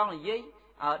យមិនចង់និយាយ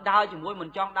ដើរជាមួយមិន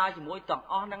ចង់ដើរជាមួយទាំង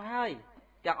អស់ហ្នឹងហើយ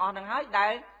ដែ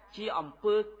លជាអំ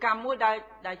ពើកម្មមួយ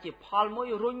ដែលជាផលមួយ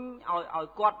រុញឲ្យ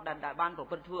គាត់ដែលបានប្រ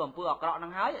ព្រឹត្តធ្វើអំពើអាក្រក់ហ្នឹ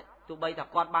ងហើយទោះបីថា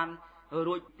គាត់បាន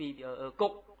រួចពីគុ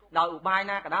កដោយឧបាយ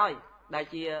ណាក៏ដោយដែល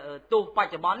ជាទោសប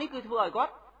ច្ចុប្បន្ននេះគឺធ្វើឲ្យគា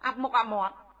ត់អាប់មុខអាប់មា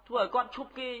ត់ធ្វើឲ្យគាត់ឈ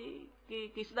ប់គេ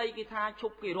ស្ដីគេថាឈ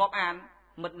ប់គេរាប់អាន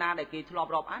មិត្តណាដែលគេធ្លាប់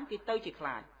រាប់អានគេទៅជាខ្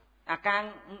លាចអាការ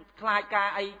ខ្លាចការ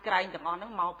អីក្រែងទាំងអស់ហ្នឹ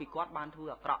ងមកពីគាត់បានធ្វើ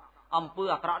អាក្រក់ អំពើ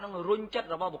អាក្រក់នឹងរុញចិត្ត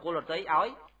របស់បុគ្គលដទៃឲ្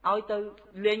យទៅ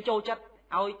លេងចូលចិត្ត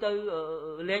ឲ្យទៅ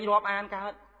លេងរាប់អានកើ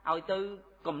តឲ្យទៅ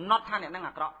កំណត់ថាអ្នកនឹង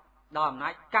អាក្រក់ដោយអំណា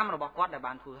ចកម្មរបស់គាត់ដែល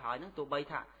បានធ្វើហើយនឹងទោះបី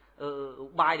ថាឧ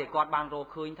បាយដែលគាត់បានរក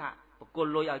ឃើញថាបុគ្គល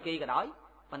លុយឲ្យគេក៏ដោយ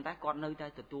ប៉ុន្តែគាត់នៅតែ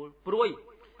ទទួលព្រួយ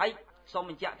ហើយសូម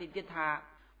បញ្ជាក់ទៀតថា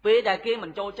ពេលដែលគេមិ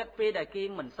នចូលចិត្តពេលដែលគេ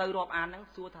មិនសូវរាប់អានហ្នឹង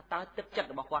សួរថាតើទឹកចិត្ត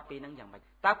របស់គាត់ពេលហ្នឹងយ៉ាងម៉េច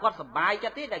តើគាត់សប្បាយចិ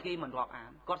ត្តទេដែលគេមិនរាប់អា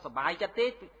នគាត់សប្បាយចិត្តទេ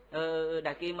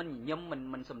ដែលគេមិនញញឹម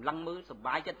មិនសម្លឹងមើលសប្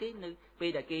បាយចិត្តទេនៅពេល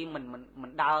ដែលគេមិ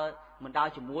នដើរ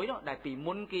ជាមួយនោះដែលពី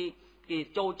មុនគេ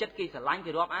ចូលចិត្តគេស្រឡាញ់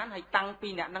គេរាប់អានហើយតាំងពី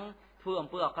អ្នកហ្នឹងធ្វើអំ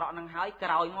ពើអាក្រក់ហ្នឹងហើយក្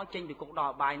រោយមកចេញពីគុកដ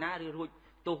ល់អបាយណាឬរួច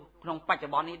ទោះក្នុងបច្ចុ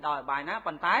ប្បន្ននេះដល់អបាយណា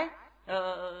ប៉ុន្តែ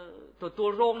ទទួល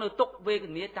រងនៅទុក្ខវេទ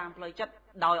នាតាមផ្លូវចិត្ត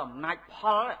ដោយអំណាចផ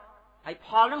លហើយផ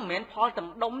លហ្នឹងមិនមែនផលទាំង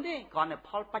ដុំទេគ្រាន់តែផ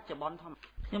លបច្ចុប្បន្នធម្មតា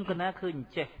ខ្ញុំកណាឃើញ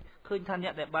ចេះឃើញថាអ្ន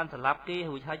កដែលបានស្លាប់គេ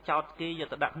រួចហើយចោតគេយក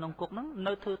ទៅដាក់ក្នុងគុកហ្នឹង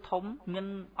នៅធ្វើធំមាន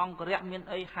អង្គរៈមាន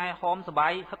អីហែហោមសបា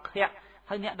យហឹកហែក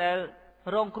ហើយអ្នកដែល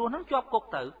រងគ្រោះហ្នឹងជាប់គុក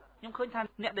ទៅខ្ញុំឃើញថា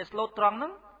អ្នកដែលស្លូតត្រង់ហ្នឹ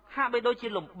ងហាក់បីដូចជា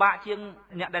លំបាកជាង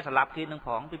អ្នកដែលស្លាប់គេនឹងផ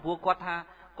ងពីព្រោះគាត់ថា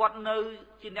គាត់នៅ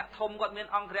ជាអ្នកធំគាត់មាន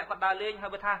អង្គរៈគាត់ដើរលេងហើយ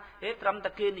បើថាត្រឹមតែ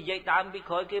គេនិយាយដើមពី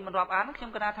ក្រោយគេមិនរាប់អានខ្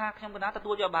ញុំកណាថាខ្ញុំកណាទ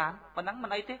ទួលយកបានប៉ុណ្ណឹងមិន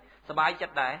អីទេសบายចិ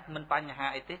ត្តដែរមិនបញ្ហា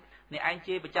អីទេអ្នកឯង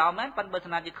ជេរបចោលមែនប៉ុន្តែបើ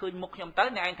ស្នាជាឃើញមុខខ្ញុំទៅ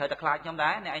អ្នកឯងត្រូវតែខ្លាចខ្ញុំដែ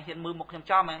រអ្នកឯងហ៊ានមើលមុខខ្ញុំ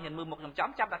ចោលមែនហ៊ានមើលមុខខ្ញុំចំ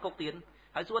ចាប់ដាក់គុកទៀត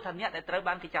ហើយសួរថាអ្នកដែលត្រូវ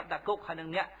បានគេចាប់ដាក់គុកហើយនឹង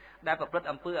អ្នកដែលប្រព្រឹត្ត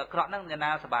អំពើអាក្រក់ហ្នឹងអ្នកណា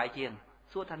សบายជាង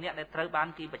សួរថាអ្នកដែលត្រូវបាន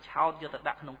គេបឆោតយកទៅ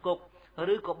ដាក់ក្នុងគុក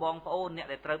ឬក៏បងប្អូនអ្នក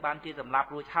ដែលត្រូវបានគេសម្លាប់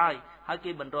រួចហើយ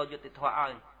គេមិនរកយុត្តិធម៌ឲ្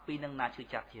យពីនឹងណាឈឺ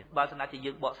ចាប់ជាងបើស្នាជា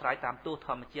យើងបកស្រាយតាមទោសធ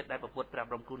ម្មជាតិដែលព្រះពុទ្ធប្រាប់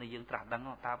រំគូនៃយើងត្រាស់ដឹង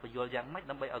តើពយល់យ៉ាងម៉េច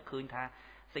ដើម្បីឲ្យឃើញថា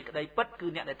សេចក្តីពិតគឺ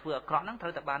អ្នកដែលធ្វើអាក្រក់ហ្នឹងត្រូ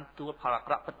វតែបានទទួលផលអា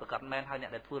ក្រក់ពិតប្រាកដមែនហើយអ្ន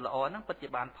កដែលធ្វើល្អហ្នឹងពិតជា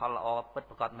បានផលល្អពិត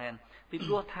ប្រាកដមែនពី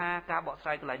ព្រោះថាការបកស្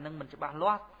រាយកន្លែងហ្នឹងមិនច្បាស់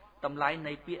លាស់តម្លៃ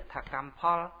នៃពាក្យថាកម្មផ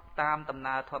លតាមដំ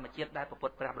ណើរធម្មជាតិដែលព្រះពុ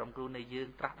ទ្ធប្រាប់រំគូនៃយើង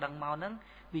ត្រាស់ដឹងមកហ្នឹង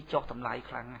វាចុះតម្លៃ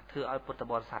ខ្លាំងណាស់ធ្វើឲ្យពុទ្ធ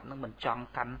បរិស័ទហ្នឹងមិនចង់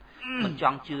កាន់មិនច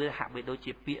ង់ជឿហាក់បីដូច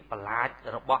ជាពាក្យប្រឡាច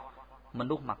របស់ម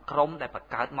នុស្សមួយក្រុមដែលបង្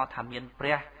កើតមកថាមានព្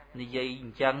រះនិយាយអ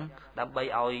ញ្ចឹងដើម្បី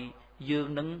ឲ្យយើង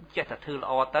នឹងចេះតែធ្វើល្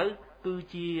អទៅគឺ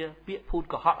ជាពាក្យភូត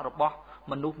កុហករបស់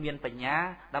មនុស្សមានបញ្ញា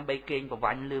ដើម្បីកេងប្រ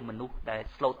វ័ញ្ចលើមនុស្សដែល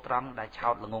ស្លូតត្រង់ដែលឆោ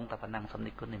តល្ងងតែប៉ុណ្ណឹងសំ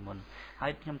និគុណនិមន្តហើ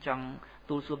យខ្ញុំចង់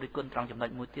ទូលសួរព្រះគុណត្រង់ចំណុច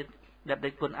មួយទៀតដែលព្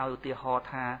រះគុណឲ្យឧទាហរណ៍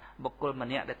ថាបុគ្គលម្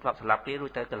នាក់ដែលធ្លាប់ស្លាប់គេរួ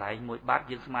ចទៅកន្លែងមួយបាត់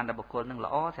យើងស្មានថាបុគ្គលនឹង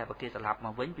ល្អតែបើគេស្លាប់ម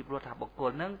កវិញពីព្រោះថាបុគ្គ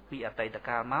លនឹងពីអតីត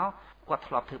កាលមកគាត់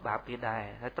ធ្លាប់ធ្វើបាបគេដែរ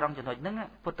ហើយត្រង់ចំណុចហ្នឹង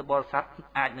ពុទ្ធបរិស័ទ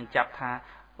អាចនឹងចាប់ថា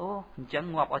អូអញ្ចឹង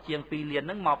ងាប់អស់ជាង2លានហ្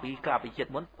នឹងមកពីកាលពីជាតិ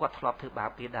មុនគាត់ធ្លាប់ធ្វើបា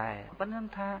បគេដែរប៉ុន្តែ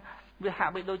ថាវាហា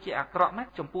ក់បីដូចជាអាក្រក់ណាស់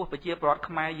ចំពោះប្រជាពលរដ្ឋ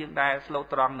ខ្មែរយើងដែលស្លូត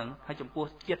ត្រង់ហ្នឹងហើយចំពោះ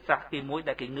ជាតិសាសន៍គេមួយ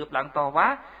ដែលគេងើបឡើងតវ៉ា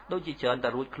ដូចជាច្រើនតែ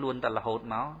រួចខ្លួនតែរហូត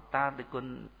មកតើទេគុណ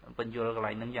បញ្យល់កន្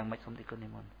លែងហ្នឹងយ៉ាងម៉េចសូមទេគុណនិ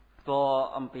មន្តក៏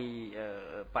អំពី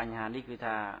បញ្ហានេះគឺ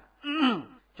ថា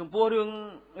ចំពោះ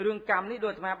រឿងកម្មនេះដូ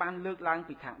ចអាត្មាបានលើកឡើង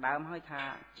ពីខាងដើមហើយថា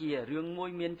ជារឿងមួយ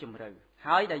មានជំរឿ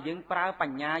ហើយដែលយើងប្រើប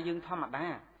ញ្ញាយើងធម្មតា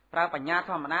ប្រើបញ្ញា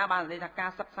ធម្មតាបានន័យថាការ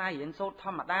សិក្សារៀនសូត្រធ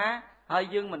ម្មតាហើយ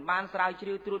យើងមិនបានស្រាវជ្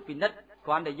រាវត្រួតពិនិត្យ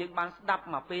គ្រាន់តែយើងបានស្ដាប់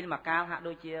មកពេលមកកាលហាក់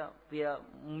ដូចជាវា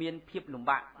មានភាពលំ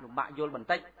បាកយល់បន្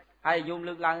តិចហើយយោម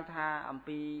លើកឡើងថាអំ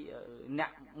ពីអ្ន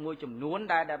កមួយចំនួន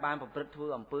ដែលបានប្រព្រឹត្តធ្វើ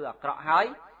អំពើអាក្រក់ហើ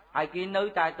យគេនៅ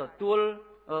តែទទួល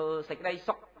សេចក្តី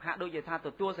សុខហាក់ដូចជាថាទ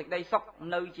ទួលសេចក្តីសុខ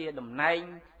នៅជាតំណែង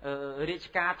រាជ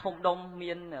ការធំដុំ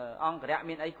មានអង្គរៈ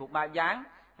មានអីគ្រប់បែបយ៉ាង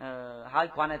ហើយ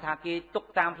គ្រាន់តែថាគេទុក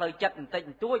តាមផ្លូវចិត្តបន្តិច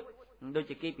បន្តួចដូច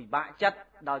ជាគេពិបាកចិត្ត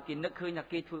ដោយគេនឹកឃើញថា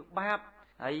គេធ្វើបាប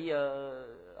ហើយ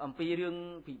អំពីរឿង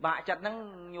ពិបាកចិត្តហ្នឹង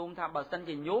ញោមថាបើសិន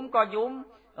ជាញោមក៏ញោម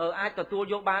អាចទទួល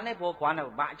យកបានដែរព្រោះគ្រាន់តែ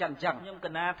ពិបាកចិត្តអញ្ចឹងខ្ញុំក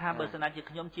ណាថាបើសិនជា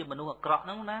ខ្ញុំជាមនុស្សអាក្រក់ហ្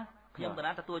នឹងណាខ្ញុំកណា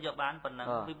ទទួលយកបានប៉ុណ្ណឹង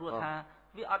ពីព្រោះថា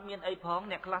វាអត់មានអីផង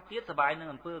អ្នកខ្លះទៀតសบายនឹង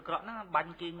អំពើអាក្រក់ហ្នឹងបា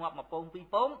ញ់គេងាប់មួយពងពីរ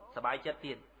ពងសบายចិត្ត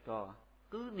ទៀត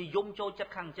គឺនិយមចូលចិត្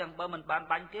តខាងអញ្ចឹងបើមិនបាន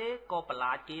បាញ់គេក៏ប្រ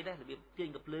ឡាចគេដែររបៀបទាញ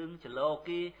កំភ្លើងចលោ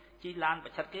គេជិះឡានប្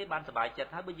រឆិតគេបានសบายចិត្ត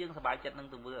ហើយបើយើងសบายចិត្តនឹង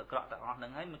ទៅមើលអាក្រក់ទាំងអស់ហ្នឹ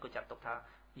ងហើយមិនក៏ចាត់ទុកថា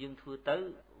យើងធ្វើទៅ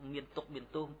មានទុកមាន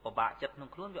ទោសពិបាកចិត្តក្នុង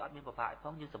ខ្លួនវាអត់មានពិបាកផ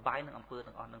ងយើងសบายនឹងអំពើ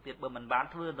ទាំងអស់ហ្នឹងទៀតបើមិនបាន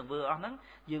ធ្វើទាំងធ្វើអស់ហ្នឹង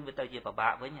យើងវាទៅជាពិបា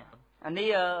កវិញអានេះ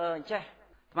ចេះ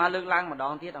ស្មាលើកឡើងម្ដ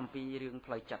ងទៀតអំពីរឿង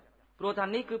ផ្លូវចិត្តព្រោះថា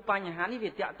នេះគឺបញ្ហានេះ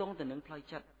វាតាក់ទងទៅនឹងផ្លូវ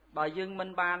ចិត្តបើយើងមិន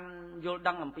បានយល់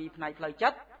ដឹងអំពីផ្នែកផ្លូវចិ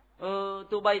ត្ត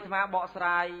ទោះបីអាត្មាបកស្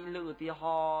រាយលើឧទាហ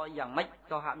រណ៍យ៉ាងម៉េច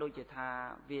ក៏ហាក់ដូចជាថា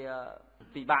វា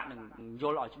ពិបាកនឹងយ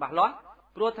ល់ឲ្យច្បាស់លាស់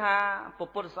ព្រោះថាពុ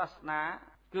ទ្ធសាសនា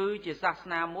គឺជាសាស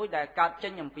នាមួយដែលកើតចេ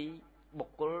ញអំពីបុ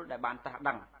គ្គលដែលបានត្រាស់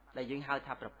ដឹងដែលយើងហៅ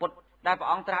ថាព្រះពុទ្ធដែលព្រះ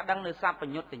អង្គត្រាស់ដឹងនៅសัพព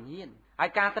ញ្ញត្តិញ្ញាណហើ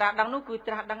យការត្រាស់ដឹងនោះគឺ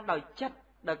ត្រាស់ដឹងដោយចិត្ត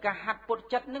ដោយការហាត់ពុត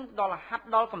ចិត្តនឹងដល់ហាត់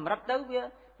ដល់កម្រិតទៅវា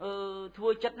ធ្វើ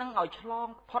ចិត្តនឹងឲ្យឆ្លង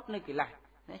ផុតនៅកិលេស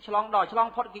ឆ្លង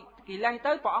ផុតកិលេស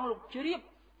ទៅព្រះអង្គលោកជ្រាប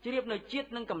ជ្រាបនៅជាតិ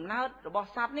និងកំណើតរបស់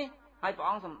សត្វនេះហើយព្រះ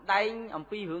អង្គសម្ដែងអំ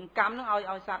ពីរឿងកម្មនឹងឲ្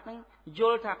យសត្វនឹងយ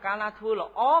ល់ថាកាលណាធ្វើល្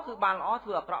អគឺបានល្អធ្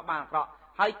វើអាក្រក់បានអាក្រក់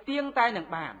ហើយទៀងតែនឹង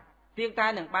បាន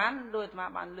ដោយអាត្មា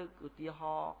បានលើកឧទាហ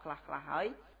រណ៍ខ្លះហើយ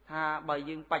ថាបើ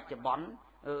យើងបច្ចុប្បន្ន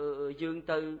យើង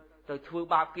ទៅធ្វើ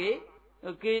បាប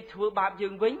គេធ្វើបាបយើ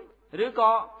ងវិញឬ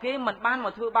ក៏គេមិនបានម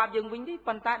កធ្វើបាបយើងវិញទេ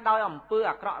ប៉ុន្តែដោយអំពើ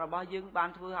អាក្រក់របស់យើងបាន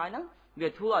ធ្វើហើយហ្នឹងវា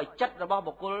ធ្វើឲ្យចិត្តរបស់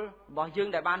បុគ្គលរបស់យើង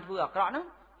ដែលបានធ្វើអាក្រក់ហ្នឹង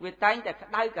វាតែងតែក្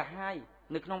តៅក្រហាយ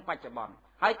នៅក្នុងបច្ចុប្បន្ន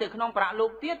ហើយទៅក្នុងប្រាក់លោ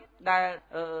កទៀតដែល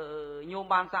ញោម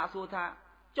បានសាកសួរថា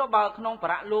ចុះបើក្នុងប្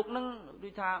រាក់លោកហ្នឹងដូ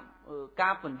ចថាកា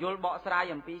រពន្យល់បកស្រាយ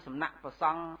អំពីសំណាក់ព្រះស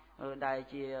ង្ឃដែល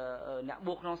ជាអ្នក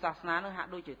បួសក្នុងសាសនាហ្នឹងហាក់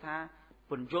ដូចជាថា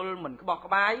ពន្យល់មិនក្បោះ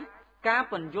ក្បាយការ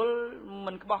ពន្យល់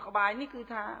មិនក្បោះក្បាយនេះគឺ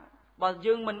ថាបើ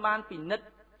យើងមិនបានពិនិត្យ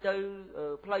ទៅ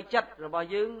ផ្លូវចិត្តរបស់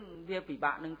យើងវាពិ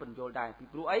បាកនឹងពន្យល់ដែរពី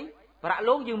ព្រោះអីប្រាក់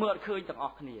លោកយើងមើលអត់ឃើញទាំងអ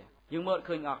ស់គ្នាយើងមើលអត់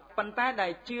ឃើញអស់ប៉ុន្តែដែ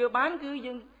លជឿបានគឺ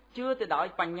យើងជឿទៅដោយ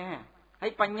បញ្ញាហើ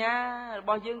យបញ្ញារប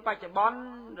ស់យើងបច្ចុប្បន្ន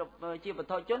ជាបុគ្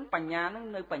គលជនបញ្ញានឹង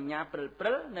នៅបញ្ញាព្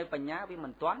រិលនៅបញ្ញាវាមិ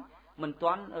នទាន់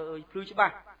ភ្លឺច្បា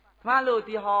ស់ស្មើលើឧ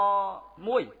ទាហរណ៍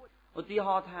មួយឧទាហ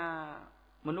រណ៍ថា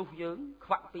មនុស្សយើងខ្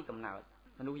វាក់ពីកំណើត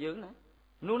មនុស្សយើងណា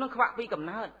មនុស្សនឹងខ្វាក់ពីកំ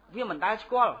ណើតវាមិនដែលស្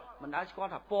គាល់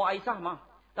ថាពណ៌អីសោះហ្មង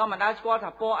តើមិនដែលស្គាល់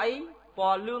ថាពណ៌អីព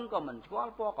ណ៌លឿងក៏មិនស្គាល់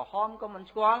ពណ៌ក្រហមក៏មិន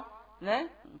ស្គាល់ណា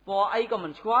ពណ៌អីក៏មិ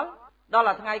នស្គាល់ដល់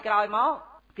តែថ្ងៃក្រោយមក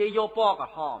គេយកពណ៌ក្រ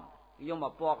ហមយកម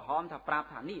កពណ៌ក្រហមថាប្រាប់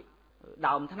ថានេះ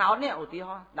ដើមត្នោតនេះឧទាហ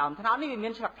រណ៍ដើមត្នោតនេះវាមា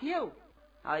នស្លឹកខៀវ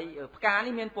ហើយផ្កា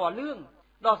នេះមានពណ៌លឿង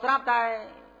ដល់ស្រាប់តែ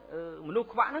មនុស្ស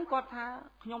ខ្វាក់ហ្នឹងគាត់ថា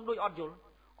ខ្ញុំដូចអត់យ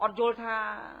ល់ថា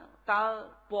តើ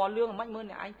ពណ៌លឿងមិនមើល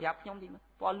អ្នកឯងប្រាប់ខ្ញុំទី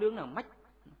ពណ៌លឿងហ្នឹងមិន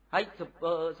ហើយ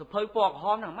សភៅពណ៌ក្រហ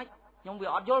មហ្នឹងមិនខ្ញុំវា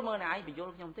អត់យល់មើលអ្នកឯងបញ្យ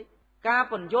ល់ខ្ញុំតិចការ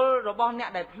បញ្យល់របស់អ្នក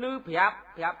ដែលភ្លឺប្រាប់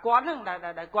គាត់ហ្នឹងដែ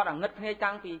លគាត់អាងឹតភ្នែក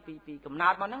តាំងពីកំណើ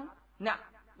តមកហ្នឹងអ្នក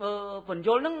បញ្យ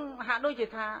ល់ហ្នឹងហាក់ដូចជា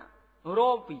ថារ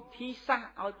កវិធីសាស្ត្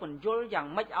រឲ្យបញ្យល់យ៉ាង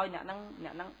ម៉េចឲ្យអ្នកហ្នឹ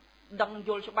ងដឹងយ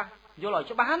ល់ច្បាស់យល់ឲ្យ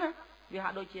ច្បាស់ណាវាហា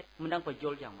ក់ដូចជាមិនដឹងបញ្យ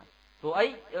ល់យ៉ាងម៉េចព្រោះអី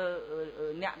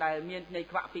អ្នកដែលមានភ្នែក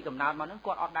ខ្វាក់ពីកំណើតមកហ្នឹង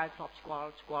គាត់អត់ដែលធ្លាប់ស្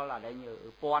គាល់អាដែល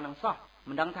ពណ៌ហ្នឹងសោះ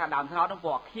មិនដឹងថាដើមត្នោតហ្នឹងព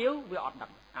ណ៌ខៀវវាអត់ដឹ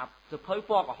ងអាសភៅ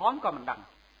ពណ៌ក្រហមក៏មិនដឹង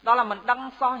ដល់តែមិនដឹង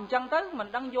សោះអញ្ចឹងទៅមិន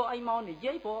ដឹងយកអីមកនិ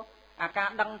យាយព្រោះអាការ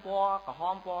ដឹងពណ៌ក្រហ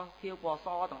មពណ៌ខៀវពណ៌ស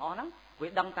ទាំងអស់ហ្នឹងវា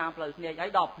ដឹងតាមផ្លូវភ្នែកហើយ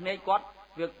ដល់ភ្នែកគាត់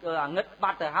វាអាងឹត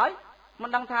បាត់ទៅហើយមិន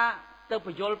ដឹងថាទៅប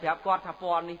ញ្យល់ប្រាប់គាត់ថាព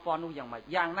ណ៌នេះពណ៌នោះយ៉ាងម៉េច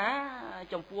យ៉ាងណា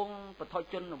ចំពោះបទ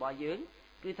ជនរបស់យើង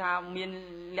គឺថាមាន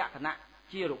លក្ខណៈ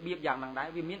ជារបៀបយ៉ាងហ្នឹងដែរ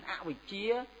វាមានអវិជ្ជា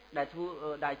ដែលធ្វើ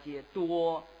ដែលជាតួ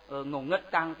ងងឹត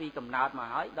តាំងពីកំណើតមក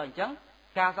ហើយដល់អញ្ចឹង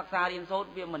ការសិក្សារៀនសូត្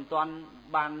រវាមិនទាន់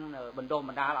បានបណ្ដុះ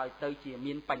បណ្ដាលឲ្យទៅជា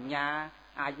មានបញ្ញា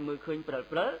អាចមើលឃើញព្រិ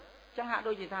លចឹងហាក់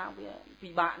ដូចជាថាវា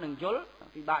ពិបាកនឹងយល់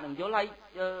ហើយ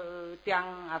ទាំង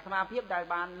អាត្មាភាពដែល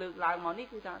បានលើកឡើងមកនេះ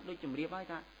គឺថាដូចជំរាបហើយ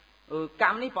ថាក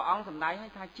ម្មនេះព្រះអង្គសម្ដែងឲ្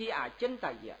យថាជាអចិន្ត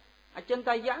យៈ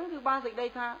គឺបានសេចក្តី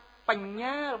ថាបញ្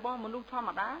ញារបស់មនុស្សធម្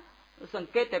មតាស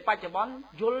ង្កេតតែបច្ចុប្បន្ន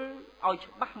យល់ឲ្យ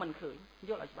ច្បាស់មិនឃើញ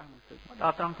ដ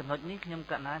ល់ត្រង់ចំណុចនេះខ្ញុំ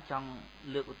កណាចង់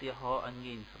លើកឧទាហរណ៍ឲ្យ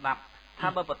ងាយស្ដាប់ថា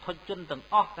បើបទជនទាំង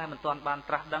អស់តែមិនទាន់បាន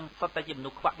ត្រាស់ដឹងសុទ្ធតែជាមនុ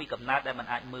ស្សខ្វាក់ពីកំណើតដែលមិន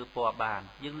អាចមើលពណ៌បាន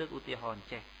យើងលើកឧទាហរណ៍អ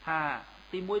ញ្ចេះថា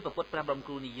ទី1ព្រះពុទ្ធព្រះបរម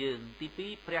គ្រូនៃយើងទី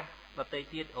2ព្រះដទៃ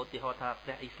ទៀតឧទាហរណ៍ថាព្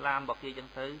រះអ៊ីស្លាមរបស់គេអញ្ចឹង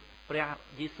ទៅព្រះ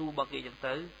យេស៊ូរបស់គេអញ្ចឹង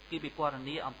ទៅគេពិពណ៌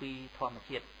នាអំពីធម្ម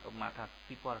ជាតិឧបមាថា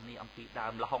ពិពណ៌នាអំពីដើ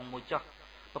មល្ហុងមួយចុះ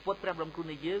ព្រះពុទ្ធព្រះបរមគ្រូ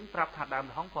នៃយើងប្រាប់ថាដើម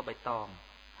ល្ហុងពណ៌បៃតង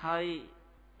ហើយ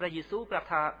ព្រះយេស៊ូប្រាប់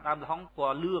ថាដើមល្ហុងព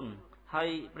ណ៌លឿងហើយ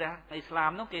ព្រះអ៊ីស្លា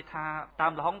មនោះគេថាដើ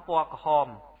មល្ហុងពណ៌ក្រហម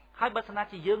ហើយបើស្នា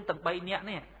ជាយើងទាំង3នាក់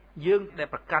នេះយើងដែល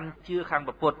ប្រកាន់ជឿខាង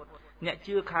ព្រះពុទ្ធអ្នក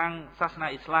ជឿខាងសាសនា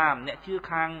អ៊ីស្លាមអ្នកជឿ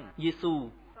ខាងយេស៊ូ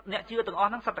អ្នកជឿទាំងអស់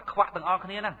ហ្នឹងសិតតែខ្វាក់ទាំងអស់គ្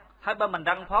នាហ្នឹងហើយបើមិន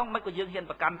ដឹងផងមិនក៏យើងហ៊ាន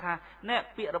ប្រកាន់ថាណែ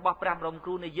ពាក្យរបស់ព្រះបរមគ្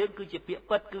រូនៃយើងគឺជាពាក្យ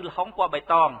ពិតគឺល្ហុងពណ៌បៃ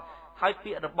តងហើយ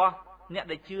ពាក្យរបស់អ្នក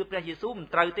ដែលជឿព្រះយេស៊ូមិន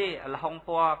ត្រូវទេល្ហុងព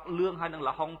ណ៌លឿងហើយនឹង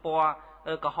ល្ហុងពណ៌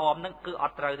ក្រហមហ្នឹងគឺអ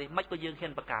ត់ត្រូវទេមិនក៏យើងហ៊ា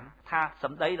នប្រកាន់ថាស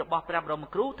ម្ដីរបស់ព្រះបរម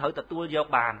គ្រូត្រូវទទួលយក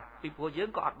បានពីព្រោះយើង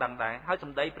ក៏អត់ដឹងដែរហើយស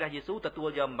ម្ដីព្រះយេស៊ូទទួល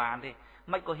យកមិនបានទេ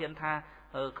មិនក៏ហ៊ានថា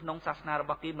ក្នុងសាសនារ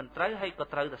បស់គេមិនត្រូវហើយក៏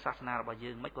ត្រូវតែសាសនារបស់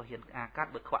យើងមិនក៏ហ៊ានអាកាត់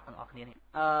បើខ្វាក់ទាំងអស់គ្នានេះ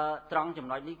ត្រង់ចំ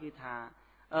ណុចនេះគឺថា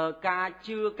ការ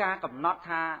ជឿការកំណត់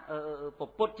ថា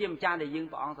ពុទ្ធជាម្ចាស់ដែលយើង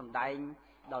ព្រះអង្គសម្ដែង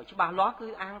ដោយច្បាស់លាស់គឺ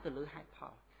អាងទៅលើហេតុ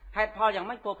ផលយ៉ាង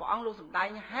ម៉េចព្រះអង្គលោកសម្ដែង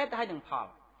ហេតុហើយនឹងផល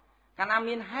កាលណា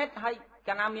មានហេតុហើ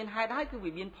យគឺ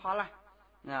វាមានផលណា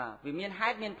វាមានហេ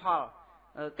តុមានផល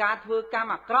ការធ្វើកម្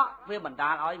មអាក្រក់វាបណ្ដា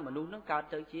លឲ្យមនុស្សនឹងកើត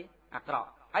ទៅជាអាក្រក់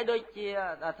ហើយដូចជា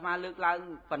អាត្មាលើកឡើង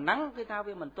ប៉ុណ្ណឹងគឺថា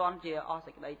វាមិនទាន់ជាអស់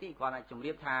សេចក្តីទេគ្រាន់តែជម្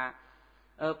រាបថា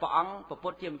ព្រះអង្គពុ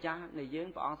ទ្ធជាម្ចាស់នៃយើង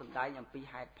ព្រះអង្គសម្ដែងអំពី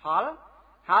ហេតុផល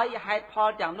ហើយហេតុផល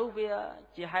ទាំងនោះវា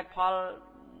ជាហេតុផល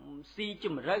ស៊ីជ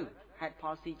ម្រៅ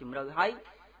ហើយ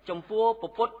ចំពោះព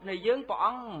ពុទ្ធនៃយើងព្រះអ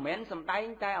ង្គមិនមែនសំដែង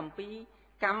តែអំពី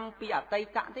កម្មពីអតី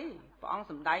តទេព្រះអង្គ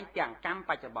សំដែងទាំងកម្ម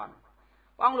បច្ចុប្បន្ន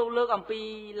ព្រះអង្គលើកអំពី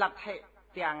លទ្ធិ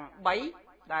ទាំង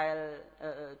3ដែល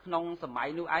ក្នុងសម័យ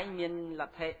នោះឯងមានល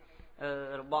ទ្ធិ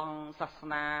របស់សាស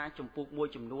នាចម្ពោះមួយ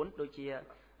ចំនួនដូចជា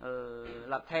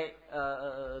លទ្ធិ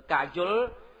កាយល់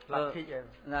លទ្ធិ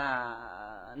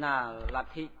ណាល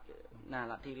ទ្ធិ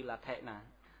ឬលទ្ធិណា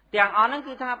ទាំងអស់ហ្នឹង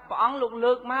គឺថាព្រះអង្គ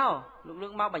លើក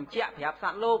មកបញ្ជាក់ប្រាប់ស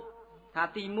ត្វលោកថា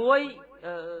ទី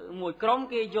1មួយក្រុម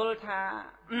គេយល់ថា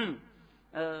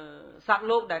សត្វ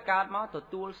លោកដែលកើតមកទ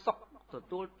ទួលសុខទ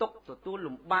ទួលទុក្ខទទួល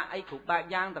លំបាកអីគ្រប់បែប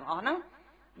យ៉ាងទាំងអស់ហ្នឹង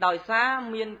ដោយសារ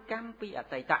មានកម្មពីអ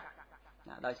តីត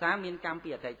ដោយសារមានកម្មពី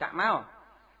អតីតមក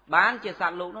បានជាស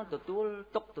ត្វលោកហ្នឹងទទួល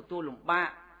ទុក្ខទទួលលំបាក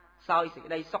សោយសេច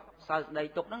ក្តីសុខសោយសេចក្តី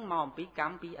ទុក្ខហ្នឹងមកអំពីក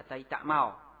ម្មពីអតីតមក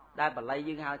ដែលបាលី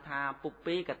យើងហៅថាពុ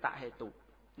ពេកតហេតុ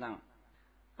ហ្នឹង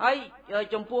ហើយ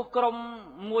ចំពោះក្រុម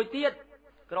មួយទៀត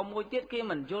គេ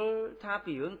មិនយល់ថា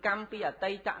ពីរឿងកម្មពីអ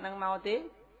តីតហ្នឹងមកទេ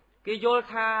គេយល់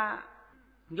ថា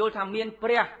មានព្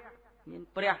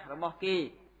រះរបស់គេ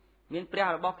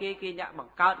គេអ្នកប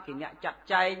ង្កើតគេអ្នកចាត់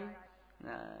ចែង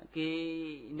គេ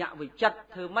អ្នកវិចិត្រ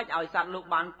ធ្វើម៉េចឲ្យសត្វលោក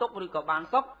បានទុក្ខឬក៏បាន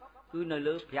សុខគឺនៅ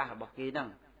លើព្រះរបស់គេហ្នឹង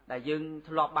ដែលយើង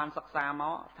ធ្លាប់បានសិក្សាម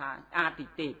កថាអាទិ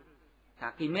ទេពថា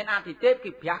គេមានអាទិទេព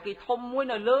គេព្រះគេធំមួយ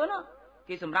នៅលើណា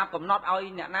គេសម្រាប់កំណត់ឲ្យ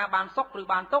អ្នកណាបានសុខឬ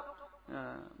បានទុក្ខ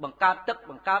បង្កើតទឹក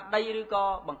បង្កើតដីឬក៏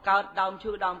បង្កើតដើម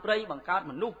ឈើដើមព្រៃបង្កើត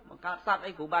មនុស្សបង្កើតសត្វ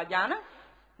អីគ្រប់បែបយ៉ាងណា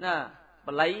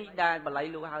បាលី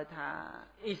លោកហៅថា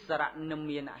អិសរនិ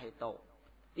មានហេតុ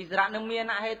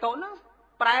ហ្នឹង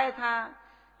ប្រែថា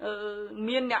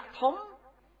មានអ្នកធំ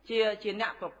ជាអ្ន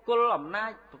កប្រគល់អំណា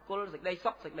ចប្រគល់សេចក្តី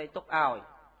សុខសេចក្តីទុក្ខឲ្យ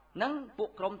ហ្នឹងពួក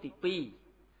ក្រុមទី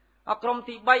2ក្រុម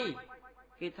ទី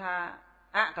3គេថា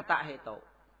អកតហេតុ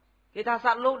គេថាស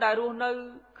ត្វលោកដែលរស់នៅ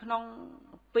ក្នុង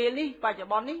ពេលនេះបច្ចុ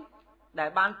ប្បន្ននេះដែល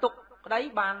បានទុក្ខក្តី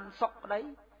បានសុខក្តី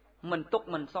មិនទុក្ខ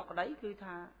មិនសុខក្តីគឺ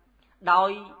ថាដោ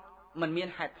យមិនមាន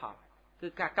ហេតុផលគឺ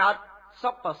ការកើត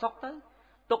សុខក៏សុខទៅ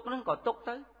ទុក្ខនឹងក៏ទុក្ខ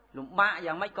ទៅលំបាក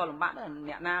យ៉ាងម៉េចក៏លំបាកដែរ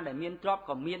អ្នកណាដែលមានទ្រព្យ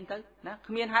ក៏មានទៅណា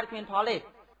គ្មានហេតុគ្មានផលទេ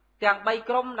ទាំង3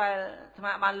ក្រុមដែលអាត្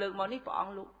មាបានលើកមកនេះព្រះអ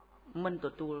ង្គលោកមិនទ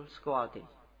ទួលស្គាល់ទេ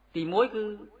ទី1គឺ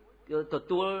ទ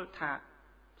ទួលថា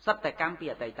សិតតែកម្មពី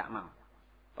អតីតមក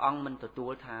ព្រះអង្គមិនទទួ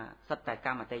លថាសិតតែក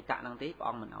ម្មអតីតហ្នឹងទេព្រះ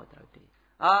អង្គមិនឲ្យត្រូវទេ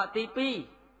ទី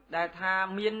2ដែលថា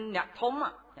មានអ្នក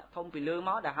ធំពីលើម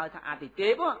កដែលហៅថាអាទិទេ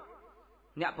ព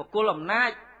អ្នកប្រគល់អំណា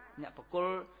ចអ្នកប្រគ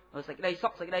ល់សេចក្តីសុ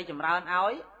ខសេចក្តីចម្រើនឲ្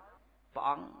យព្រះ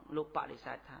អង្គលោកបដិ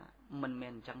សេធថាមិនមែ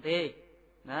នអញ្ចឹងទេ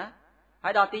ណាហើ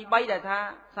យដល់ទី3ដែលថា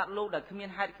សត្វលោកដែលគ្មាន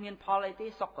ហេតុគ្មានផលអីទេ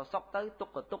សុខក៏សុខទៅទុ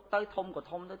ក្ខក៏ទុក្ខទៅធំក៏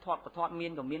ធំទៅធាត់ក៏ធាត់មា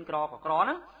នក៏មានក្រក៏ក្រហ្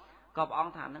នឹងក៏ព្រះអ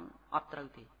ង្គថាហ្នឹងអត់ត្រូវ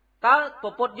ទេតើ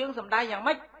ពុទ្ធយើងសម្ដែងយ៉ាង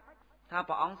ម៉េចថា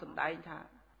ព្រះអង្គសម្ដែងថា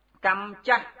កម្ម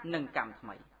ចាស់និងកម្មថ្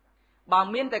មីបើ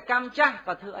មានតែកម្មចាស់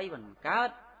ក៏ធ្វើអីមិនកើត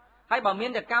ហើយបើមាន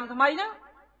តែកម្មថ្មីហ្នឹង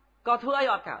ក៏ធ្វើអី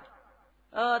អត់កើត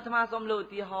អាត្មាសូមលើកឧ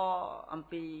ទាហរណ៍អំ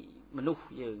ពីមនុស្ស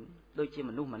យើងដូចជា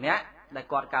មនុស្សម្នាក់ដែល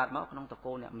គាត់កើតមកក្នុងត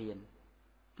កូលអ្នកមាន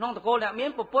ក្នុងតកូលអ្នកមាន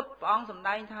ពុទ្ធព្រះអង្គសម្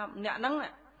ដែងថាអ្នកហ្នឹង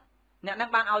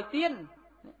បានឲ្យទាន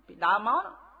ពីដើមមក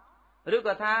ឬ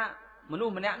ក៏ថាមនុស្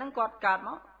សម្នាក់ហ្នឹងគាត់កើតម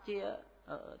កជា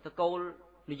តកូល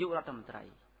នាយករដ្ឋមន្ត្រី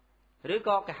ឬ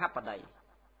ក៏កហបតី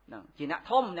ហ្នឹងជាអ្នក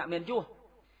ធំអ្នកមានយស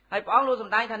ហើយព្រះអង្គលោកស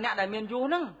ម្ដែងថាអ្នកដែលមានយស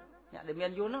ហ្នឹ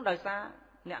ងដោយសារ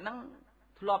អ្នកហ្នឹង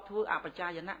ធ្លាប់ធ្វើអបច្ចា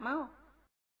យណៈមក